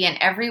that should be in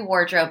every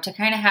wardrobe to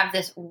kind of have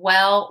this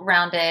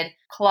well-rounded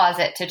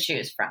closet to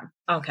choose from?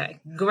 Okay.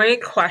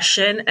 Great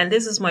question. And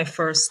this is my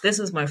first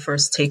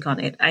take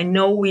on it. I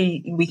know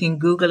we can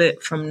Google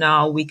it from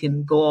now. We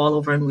can go all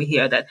over and we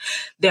hear that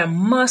there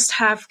must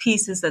have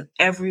pieces that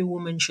every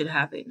woman should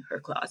have in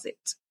her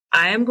closet.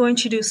 I am going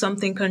to do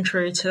something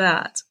contrary to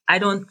that. I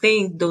don't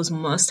think those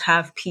must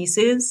have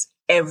pieces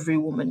every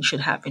woman should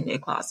have in their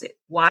closet.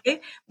 Why?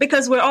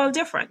 Because we're all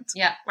different.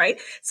 Yeah.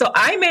 Right? So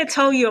I may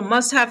tell you a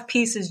must-have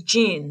piece is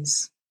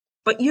jeans,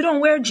 but you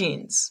don't wear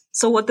jeans.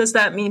 So what does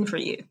that mean for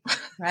you?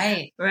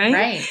 Right.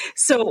 Right.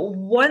 So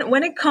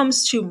when it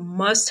comes to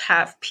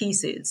must-have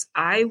pieces,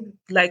 I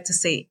like to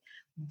say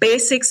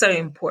basics are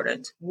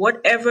important.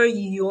 Whatever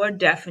your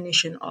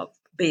definition of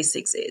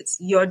basics is,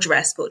 your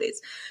dress code is.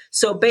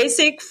 So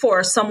basic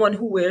for someone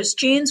who wears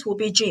jeans will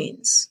be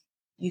jeans.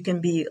 You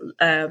can be,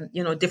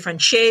 different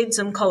shades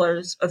and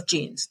colors of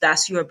jeans.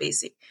 That's your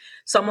basic.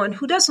 Someone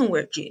who doesn't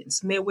wear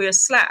jeans may wear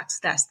slacks.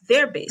 That's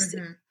their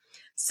basic. Mm-hmm.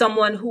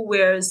 Someone who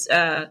wears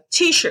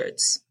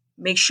T-shirts,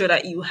 make sure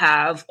that you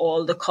have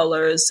all the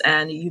colors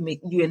and you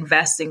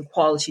invest in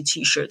quality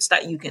T-shirts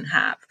that you can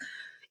have.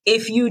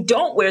 If you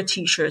don't wear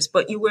T-shirts,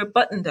 but you wear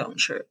button-down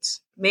shirts,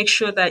 make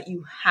sure that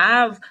you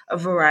have a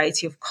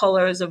variety of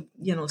colors of,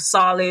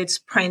 solids,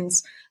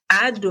 prints.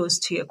 Add those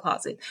to your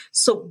closet.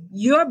 So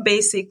your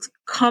basics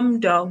come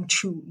down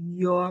to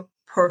your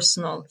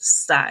personal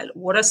style?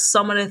 What are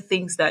some of the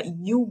things that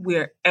you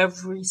wear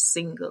every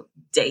single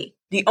day?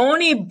 The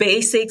only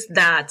basics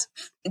that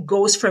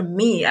goes for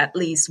me, at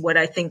least when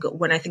I think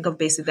of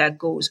basic that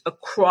goes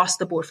across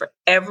the board for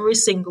every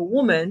single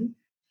woman,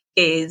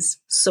 is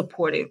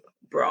supportive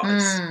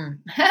bras.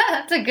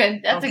 That's a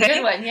good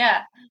one.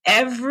 Yeah.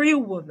 Every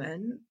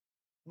woman,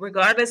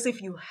 regardless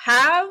if you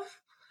have,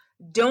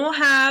 don't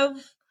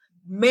have,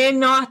 may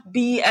not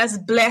be as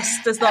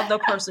blessed as the other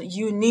person,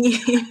 you need,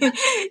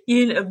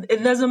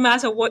 it doesn't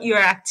matter what your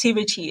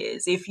activity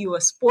is. If you're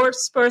a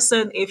sports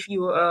person, if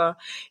you're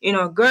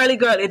a girly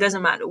girl, it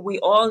doesn't matter. We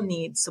all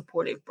need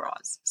supportive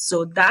bras.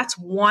 So that's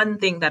one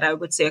thing that I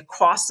would say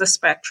across the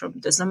spectrum.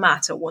 Doesn't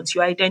matter. Once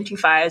you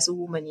identify as a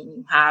woman and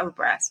you have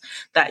breasts,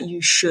 that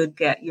you should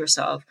get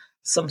yourself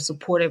some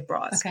supportive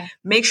bras. Okay.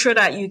 Make sure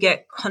that you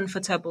get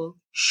comfortable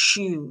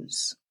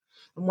shoes.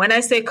 When I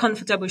say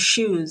comfortable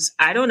shoes,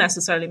 I don't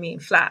necessarily mean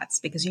flats,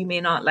 because you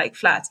may not like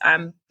flats.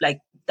 I'm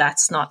like,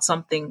 that's not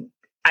something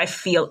I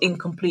feel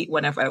incomplete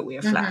whenever I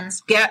wear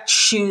flats. Get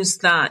shoes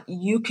that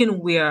you can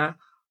wear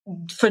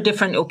for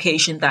different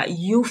occasions that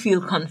you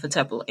feel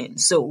comfortable in.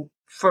 So,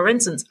 for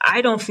instance,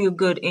 I don't feel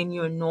good in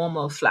your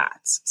normal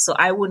flats, so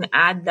I wouldn't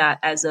add that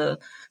as a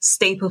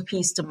staple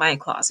piece to my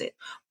closet.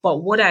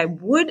 But what I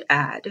would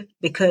add,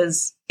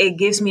 because it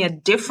gives me a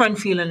different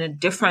feeling, a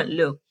different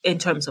look in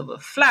terms of a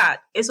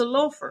flat, is a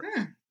loafer.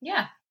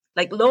 Yeah.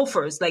 Like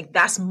loafers, like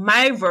that's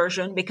my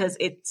version, because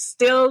it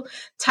still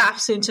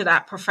taps into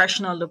that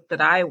professional look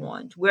that I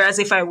want. Whereas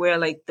if I wear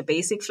like the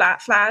basic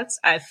flats,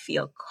 I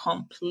feel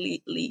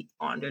completely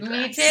underdressed.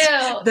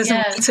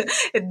 Me too.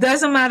 It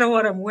doesn't matter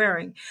what I'm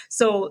wearing.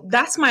 So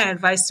that's my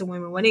advice to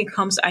women when it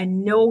comes. I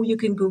know you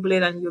can Google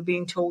it and you're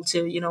being told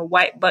to,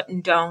 white button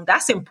down.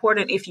 That's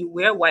important if you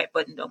wear white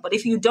button down. But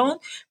if you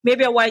don't,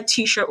 maybe a white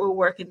t-shirt will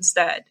work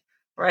instead,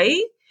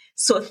 right?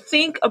 So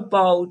think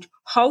about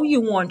how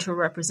you want to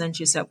represent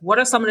yourself. What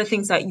are some of the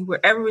things that you wear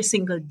every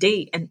single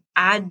day, and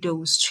add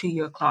those to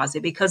your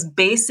closet, because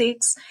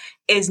basics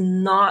is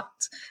not,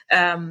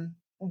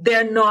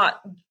 they're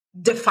not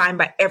defined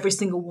by every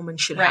single woman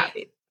should have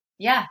it.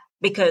 Yeah.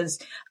 Because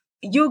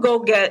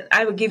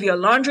I would give you a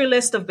laundry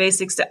list of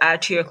basics to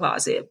add to your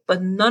closet,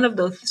 but none of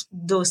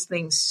those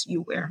things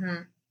you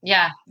wear.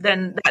 Yeah.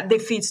 Then that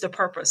defeats the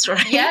purpose,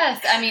 right?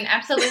 Yes. I mean,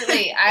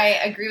 absolutely. I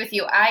agree with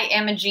you. I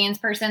am a jeans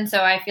person, so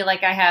I feel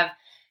like I have,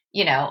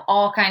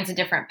 all kinds of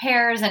different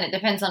pairs, and it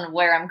depends on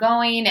where I'm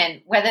going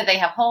and whether they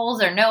have holes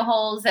or no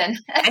holes. And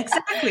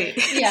exactly.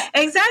 Yeah.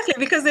 Exactly.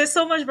 Because there's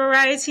so much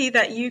variety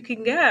that you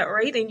can get,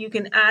 right? And you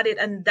can add it,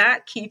 and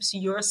that keeps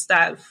your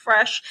style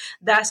fresh.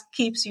 That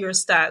keeps your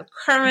style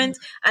current,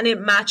 and it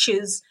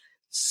matches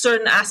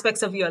certain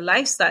aspects of your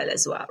lifestyle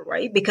as well,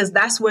 right? Because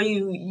that's where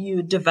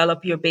you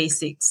develop your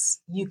basics.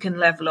 You can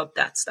level up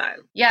that style.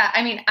 Yeah.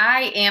 I mean,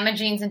 I am a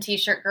jeans and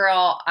t-shirt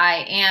girl.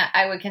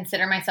 I would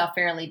consider myself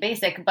fairly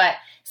basic, but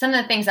some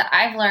of the things that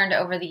I've learned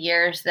over the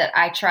years that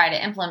I try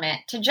to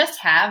implement to just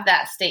have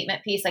that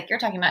statement piece, like you're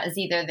talking about, is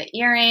either the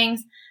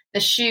earrings,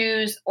 the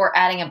shoes, or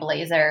adding a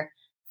blazer.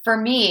 For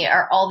me,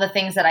 are all the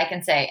things that I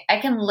can say. I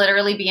can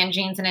literally be in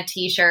jeans and a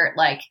t-shirt,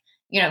 like,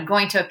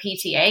 going to a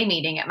PTA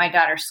meeting at my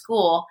daughter's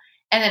school.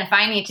 And then if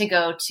I need to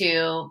go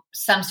to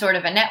some sort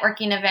of a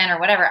networking event or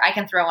whatever, I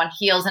can throw on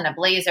heels and a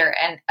blazer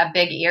and a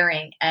big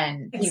earring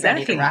and be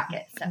ready to rock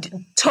it. So.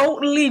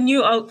 Totally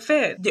new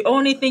outfit. The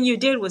only thing you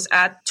did was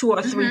add 2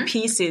 or 3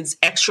 pieces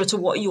extra to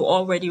what you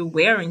already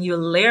wearing. You're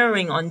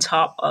layering on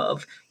top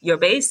of your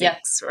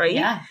basics, right?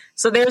 Yeah.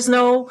 So there's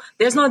no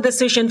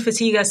decision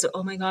fatigue as to,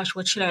 oh my gosh,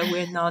 what should I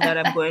wear now that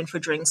I'm going for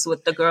drinks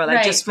with the girl? Right.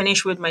 I just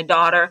finished with my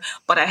daughter,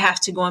 but I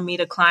have to go and meet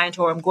a client,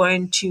 or I'm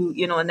going to,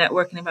 a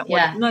networking event.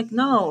 Yeah. I'm like,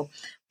 no,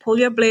 pull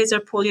your blazer,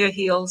 pull your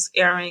heels,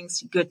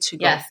 earrings, good to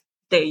go. Yes.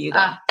 There you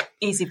go.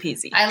 Easy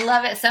peasy. I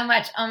love it so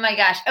much. Oh my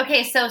gosh.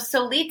 Okay. So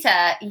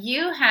Solita,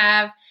 you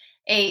have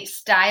a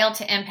Style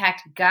to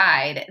Impact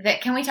guide.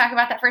 Can we talk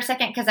about that for a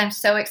second? Because I'm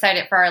so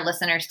excited for our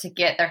listeners to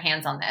get their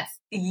hands on this.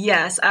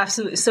 Yes,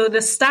 absolutely. So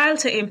the Style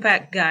to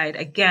Impact guide,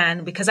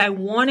 again, because I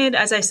wanted,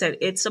 as I said,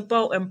 it's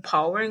about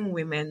empowering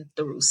women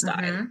through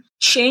style,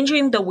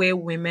 changing the way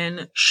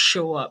women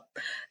show up,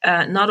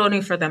 not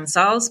only for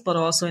themselves, but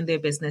also in their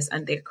business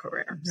and their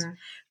careers.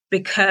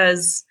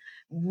 Because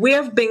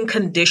we've been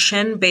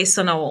conditioned based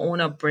on our own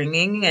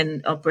upbringings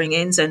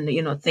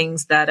and,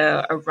 things that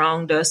are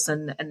around us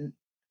and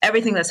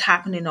everything that's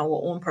happened in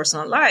our own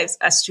personal lives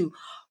as to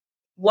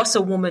what's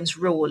a woman's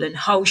role and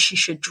how she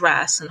should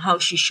dress and how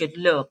she should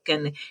look.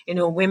 And,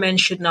 women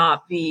should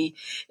not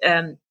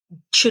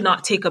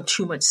take up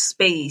too much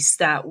space,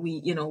 that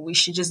we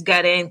should just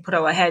get in, put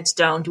our heads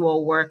down, do our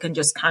work, and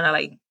just kind of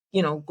like,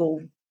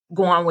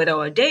 go on with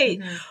our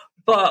day.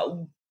 But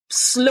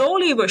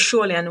slowly but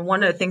surely, and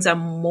one of the things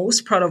I'm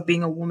most proud of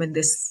being a woman,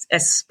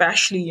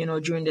 especially,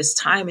 during this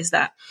time, is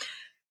that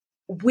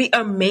we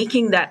are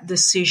making that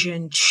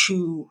decision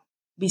to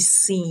be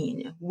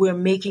seen. We're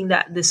making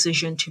that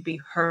decision to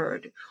be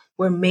heard.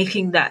 We're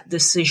making that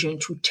decision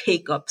to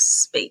take up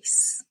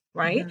space.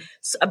 right?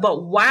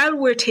 But while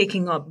we're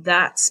taking up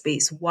that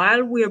space,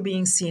 while we're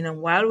being seen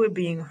and while we're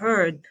being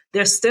heard,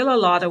 there's still a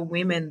lot of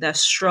women that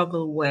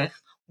struggle with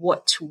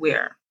what to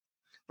wear,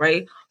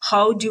 right?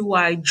 How do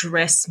I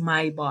dress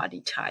my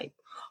body type?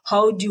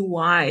 How do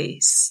I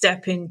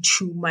step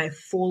into my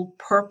full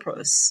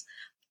purpose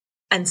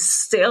and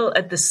still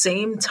at the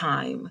same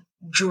time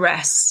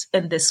dress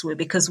in this way?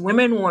 Because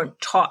women weren't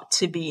taught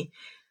to be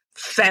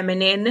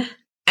feminine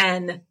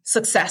and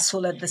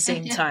successful at the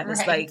same time.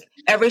 It's like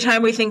every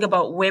time we think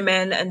about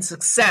women and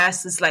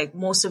success, it's like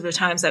most of the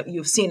times that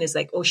you've seen is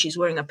like, oh, she's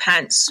wearing a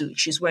pantsuit.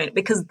 She's wearing,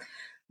 because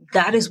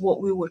that is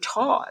what we were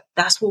taught.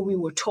 That's what we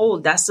were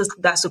told. That's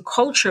the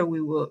culture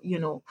we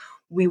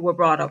were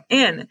brought up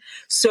in.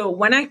 So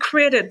when I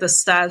created the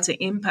Style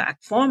to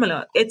Impact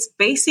formula, it's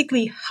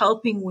basically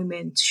helping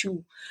women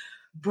to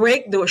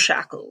break those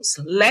shackles,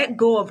 let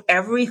go of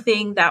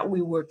everything that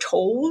we were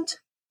told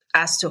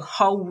as to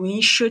how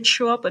we should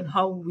show up and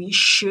how we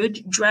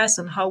should dress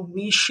and how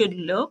we should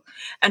look,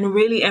 and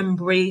really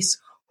embrace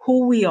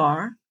who we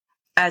are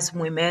as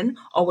women,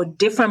 our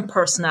different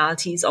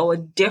personalities, our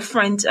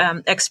different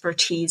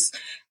expertise,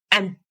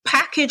 and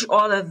package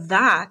all of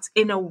that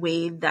in a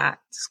way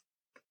that's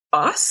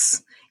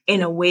us,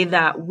 in a way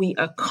that we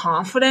are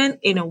confident,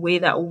 in a way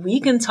that we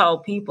can tell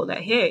people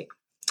that, hey,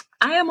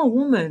 I am a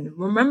woman.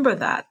 Remember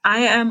that. I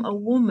am a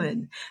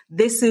woman.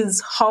 This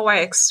is how I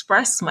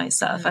express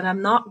myself. And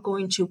I'm not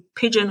going to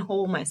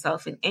pigeonhole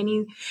myself in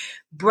any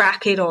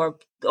bracket or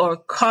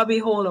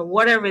cubbyhole or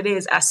whatever it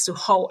is as to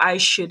how I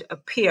should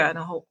appear and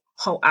how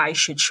I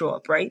should show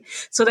up, right?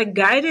 So the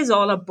guide is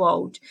all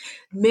about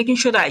making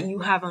sure that you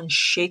have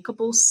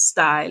unshakable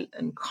style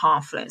and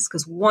confidence.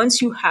 Because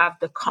once you have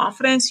the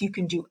confidence, you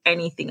can do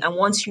anything. And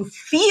once you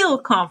feel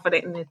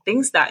confident in the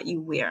things that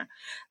you wear,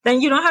 then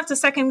you don't have to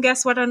second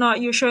guess whether or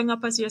not you're showing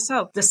up as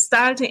yourself. The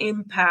Style to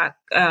Impact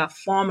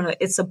formula,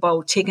 it's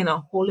about taking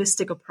a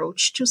holistic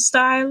approach to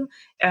style,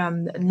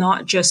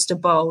 not just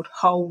about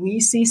how we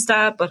see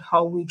style, but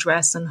how we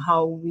dress and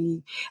how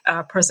we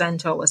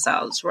present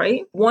ourselves,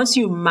 right? Once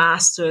you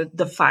master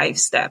the 5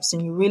 steps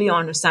and you really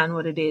understand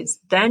what it is,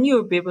 then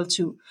you'll be able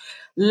to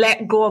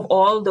let go of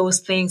all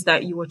those things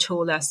that you were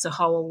told as to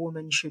how a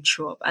woman should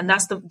show up. And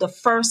that's the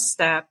first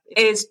step,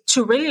 is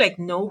to really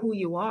know who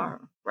you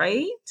are,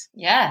 right?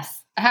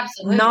 Yes,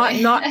 absolutely.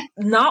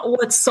 Not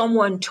what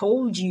someone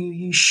told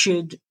you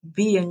should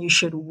be and you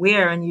should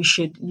wear and you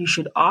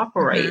should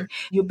operate.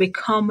 You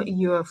become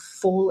your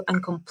full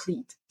and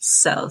complete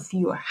self.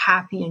 You are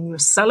happy and you're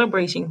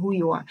celebrating who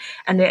you are.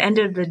 And at the end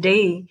of the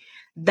day,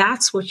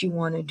 that's what you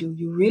want to do.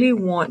 You really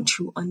want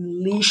to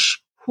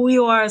unleash who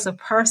you are as a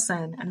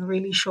person and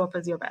really show up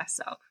as your best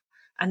self.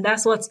 And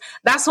that's what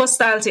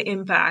Style to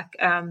Impact,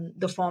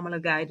 the formula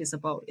guide, is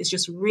about. It's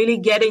just really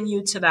getting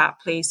you to that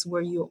place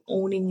where you're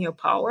owning your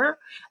power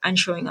and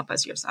showing up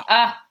as yourself.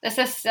 This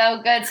is so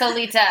good. So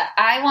Lita,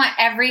 I want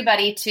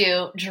everybody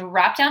to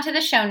drop down to the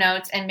show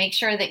notes and make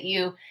sure that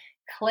you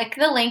click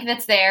the link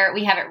that's there.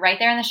 We have it right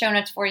there in the show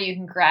notes for you. You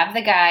can grab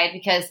the guide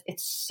because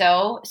it's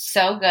so,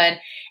 so good.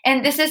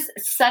 And this is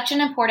such an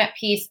important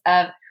piece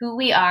of who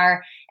we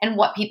are and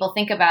what people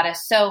think about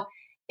us. So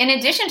in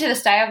addition to the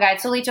style guide,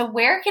 so Lita,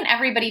 where can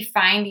everybody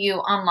find you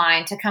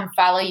online to come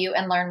follow you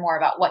and learn more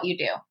about what you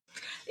do?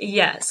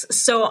 Yes.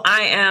 So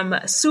I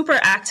am super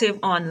active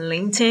on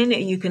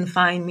LinkedIn. You can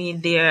find me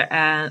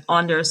there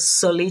under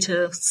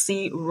Solita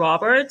C.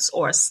 Roberts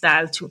or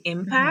Style to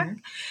Impact.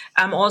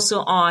 I'm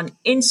also on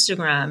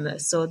Instagram.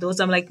 So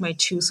those are like my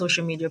 2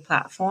 social media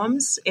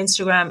platforms.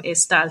 Instagram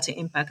is Style to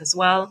Impact as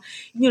well.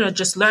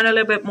 Just learn a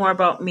little bit more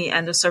about me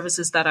and the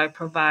services that I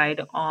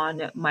provide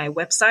on my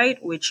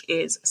website, which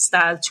is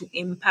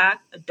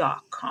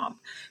styletoimpact.com.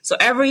 So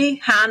every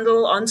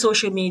handle on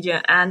social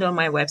media and on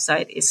my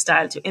website is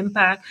Style to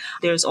Impact.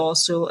 There's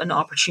also an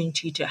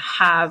opportunity to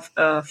have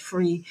a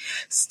free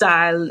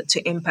Style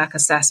to Impact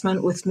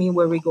assessment with me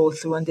where we go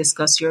through and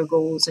discuss your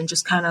goals and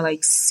just kind of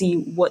see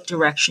what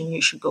direction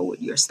you should go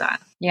with your style.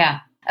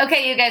 Yeah.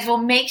 Okay, you guys, well,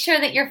 make sure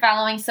that you're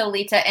following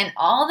Solita in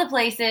all the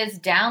places.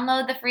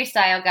 Download the free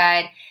style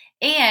guide.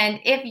 And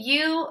if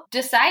you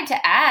decide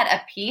to add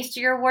a piece to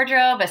your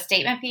wardrobe, a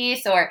statement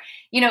piece, or,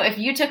 if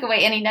you took away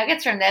any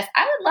nuggets from this,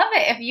 I would love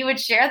it if you would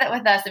share that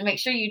with us and make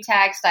sure you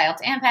tag Style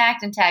to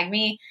Impact and tag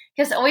me,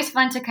 because it's always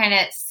fun to kind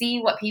of see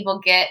what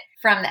people get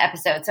from the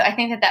episode. So I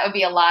think that would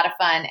be a lot of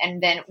fun.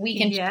 And then we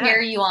can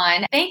cheer you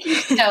on. Thank you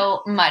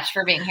so much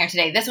for being here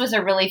today. This was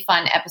a really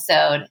fun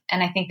episode.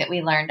 And I think that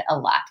we learned a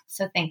lot.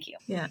 So thank you.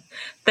 Yeah.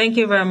 Thank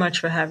you very much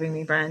for having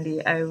me,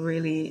 Brandy. I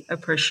really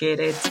appreciate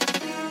it.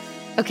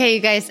 Okay,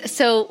 you guys.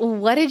 So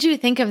what did you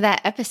think of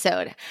that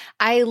episode?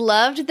 I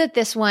loved that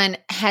this one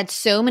had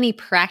so many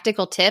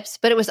practical tips,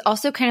 but it was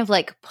also kind of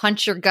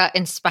punch your gut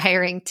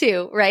inspiring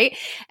too, right?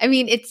 I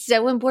mean, it's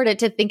so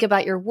important to think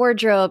about your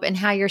wardrobe and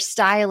how your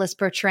style is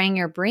portraying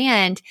your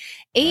brand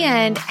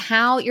and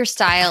how your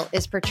style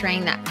is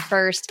portraying that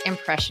first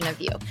impression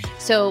of you.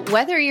 So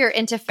whether you're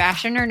into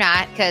fashion or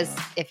not, because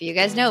if you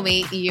guys know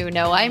me, you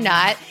know I'm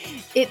not,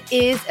 It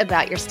is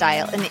about your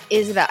style, and it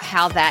is about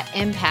how that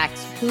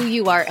impacts who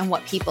you are and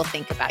what people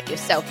think about you.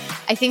 So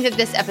I think that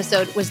this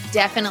episode was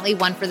definitely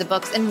one for the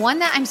books, and one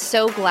that I'm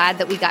so glad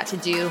that we got to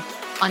do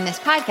on this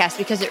podcast,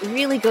 because it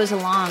really goes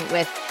along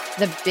with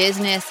the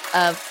business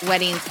of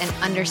weddings and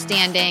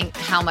understanding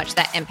how much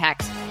that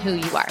impacts who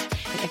you are.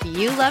 And if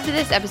you loved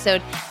this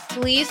episode,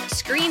 please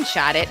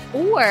screenshot it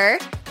or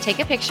take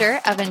a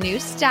picture of a new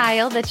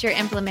style that you're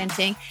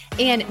implementing,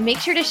 and make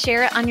sure to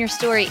share it on your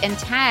story and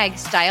tag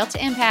Style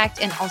to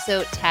Impact, and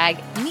also tag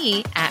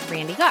me at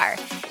Brandi Garr.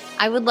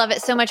 I would love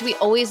it so much. We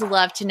always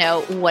love to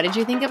know, what did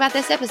you think about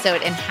this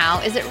episode, and how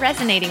is it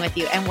resonating with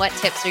you, and what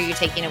tips are you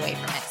taking away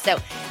from it? So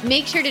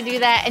make sure to do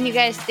that. And you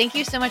guys, thank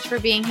you so much for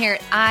being here.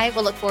 I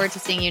will look forward to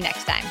seeing you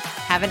next time.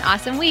 Have an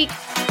awesome week.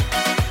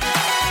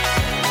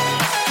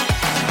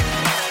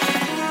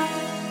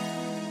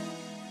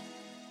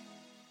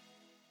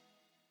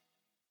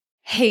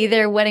 Hey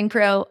there, wedding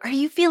pro. Are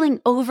you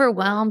feeling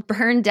overwhelmed,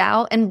 burned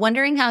out, and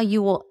wondering how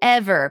you will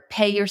ever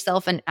pay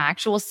yourself an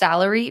actual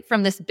salary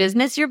from this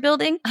business you're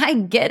building? I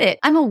get it.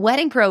 I'm a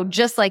wedding pro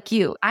just like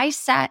you. I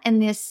sat in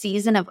this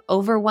season of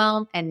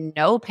overwhelm and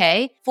no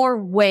pay for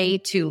way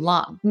too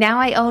long. Now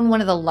I own one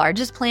of the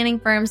largest planning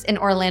firms in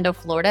Orlando,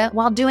 Florida,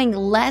 while doing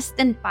less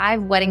than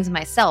 5 weddings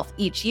myself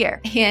each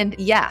year. And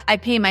yeah, I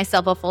pay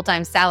myself a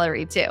full-time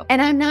salary too.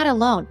 And I'm not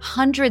alone.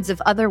 Hundreds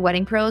of other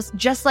wedding pros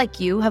just like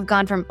you have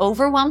gone from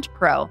overwhelmed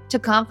pro to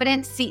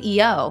confident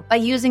CEO by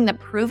using the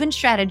proven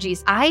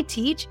strategies I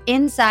teach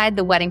inside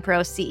the Wedding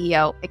Pro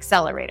CEO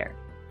Accelerator.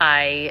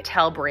 I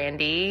tell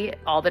Brandi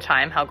all the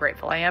time how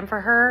grateful I am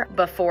for her.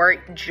 Before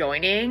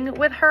joining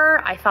with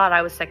her, I thought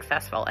I was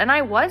successful, and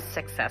I was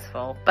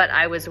successful, but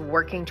I was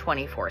working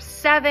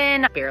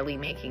 24/7, barely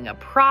making a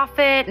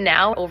profit.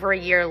 Now, over a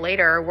year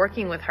later,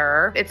 working with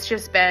her, it's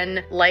just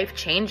been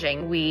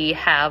life-changing. We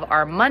have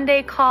our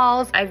Monday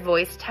calls. I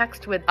voice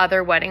text with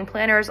other wedding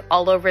planners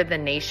all over the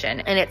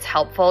nation, and it's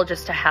helpful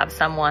just to have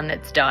someone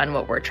that's done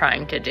what we're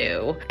trying to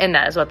do. And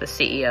that is what the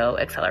CEO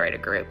Accelerator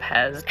Group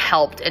has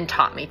helped and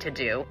taught me to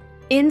do.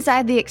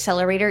 Inside the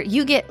Accelerator,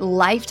 you get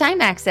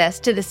lifetime access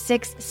to the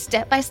 6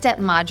 step-by-step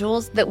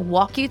modules that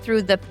walk you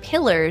through the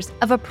pillars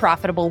of a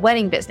profitable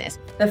wedding business.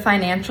 The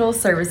financial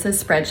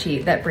services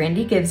spreadsheet that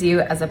Brandi gives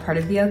you as a part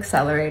of the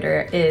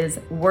Accelerator is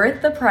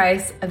worth the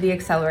price of the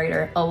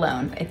Accelerator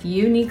alone. If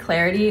you need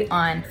clarity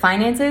on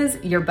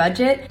finances, your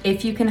budget,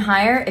 if you can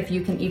hire, if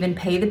you can even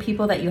pay the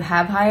people that you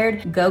have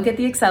hired, go get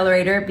the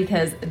Accelerator,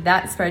 because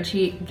that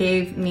spreadsheet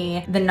gave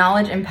me the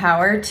knowledge and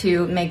power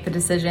to make the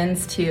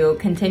decisions to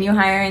continue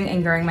hiring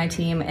and growing my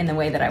team in the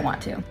way that I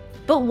want to.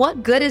 But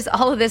what good is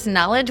all of this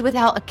knowledge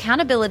without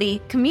accountability,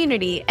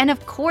 community, and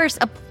of course,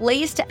 a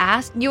place to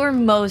ask your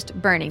most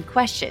burning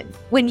question?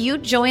 When you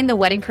join the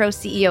Wedding Pro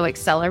CEO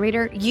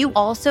Accelerator, you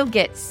also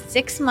get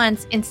 6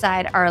 months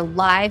inside our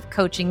live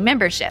coaching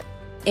membership.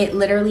 It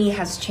literally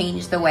has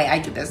changed the way I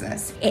do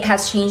business. It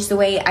has changed the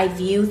way I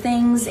view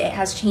things. It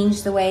has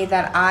changed the way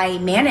that I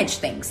manage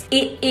things.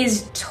 It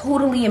is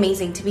totally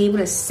amazing to be able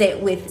to sit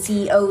with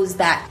CEOs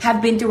that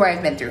have been through what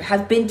I've been through,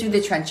 have been through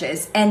the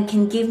trenches, and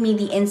can give me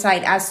the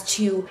insight as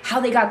to how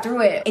they got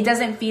through it. It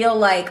doesn't feel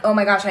like, oh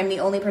my gosh, I'm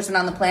the only person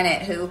on the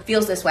planet who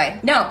feels this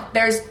way. No,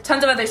 there's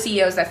tons of other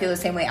CEOs that feel the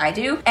same way I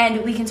do,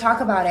 and we can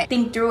talk about it,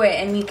 think through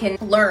it, and we can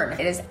learn.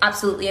 It is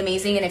absolutely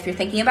amazing, and if you're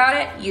thinking about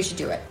it, you should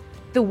do it.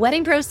 The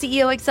Wedding Pro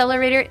CEO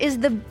Accelerator is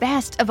the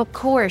best of a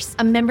course,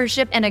 a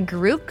membership, and a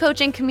group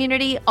coaching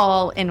community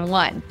all in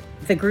one.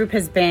 The group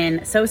has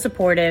been so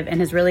supportive and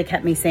has really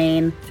kept me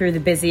sane through the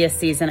busiest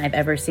season I've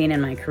ever seen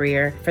in my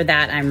career. For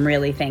that, I'm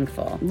really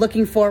thankful.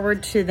 Looking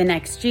forward to the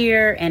next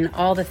year and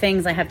all the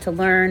things I have to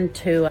learn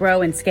to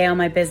grow and scale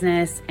my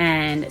business,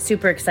 and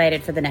super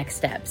excited for the next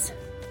steps.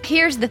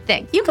 Here's the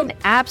thing. You can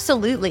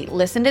absolutely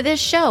listen to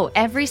this show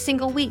every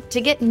single week to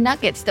get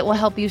nuggets that will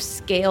help you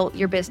scale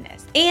your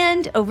business.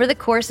 And over the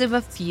course of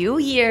a few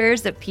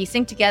years of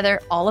piecing together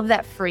all of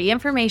that free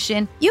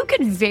information, you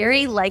could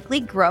very likely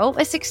grow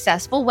a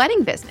successful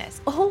wedding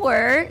business.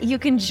 Or you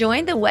can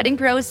join the Wedding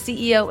Pro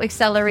CEO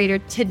Accelerator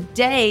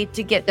today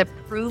to get the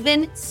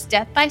proven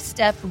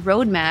step-by-step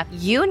roadmap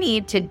you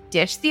need to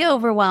ditch the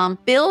overwhelm,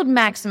 build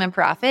maximum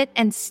profit,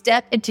 and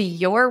step into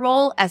your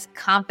role as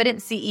confident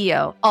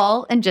CEO,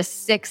 all in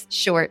just 6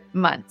 short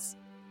months.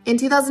 In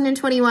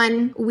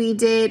 2021, we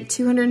did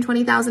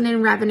 $220,000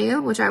 in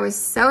revenue, which I was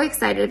so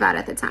excited about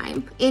at the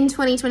time. In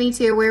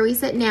 2022, where we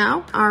sit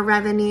now, our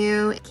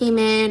revenue came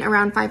in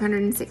around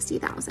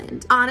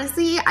 $560,000.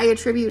 Honestly, I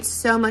attribute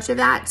so much of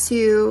that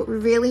to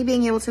really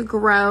being able to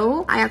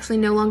grow. I actually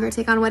no longer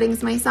take on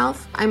weddings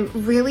myself. I'm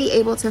really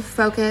able to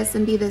focus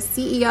and be the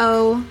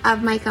CEO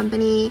of my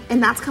company,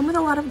 and that's come with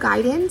a lot of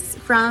guidance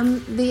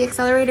from the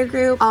Accelerator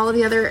Group, all of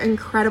the other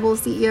incredible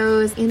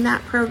CEOs in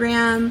that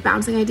program,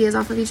 bouncing ideas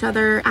off of each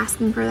other,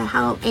 asking for the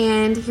help,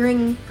 and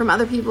hearing from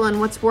other people and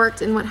what's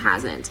worked and what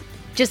hasn't.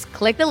 Just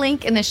click the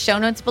link in the show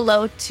notes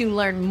below to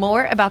learn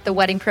more about the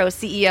Wedding Pro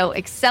CEO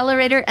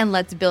Accelerator, and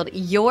let's build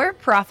your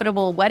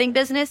profitable wedding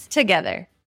business together.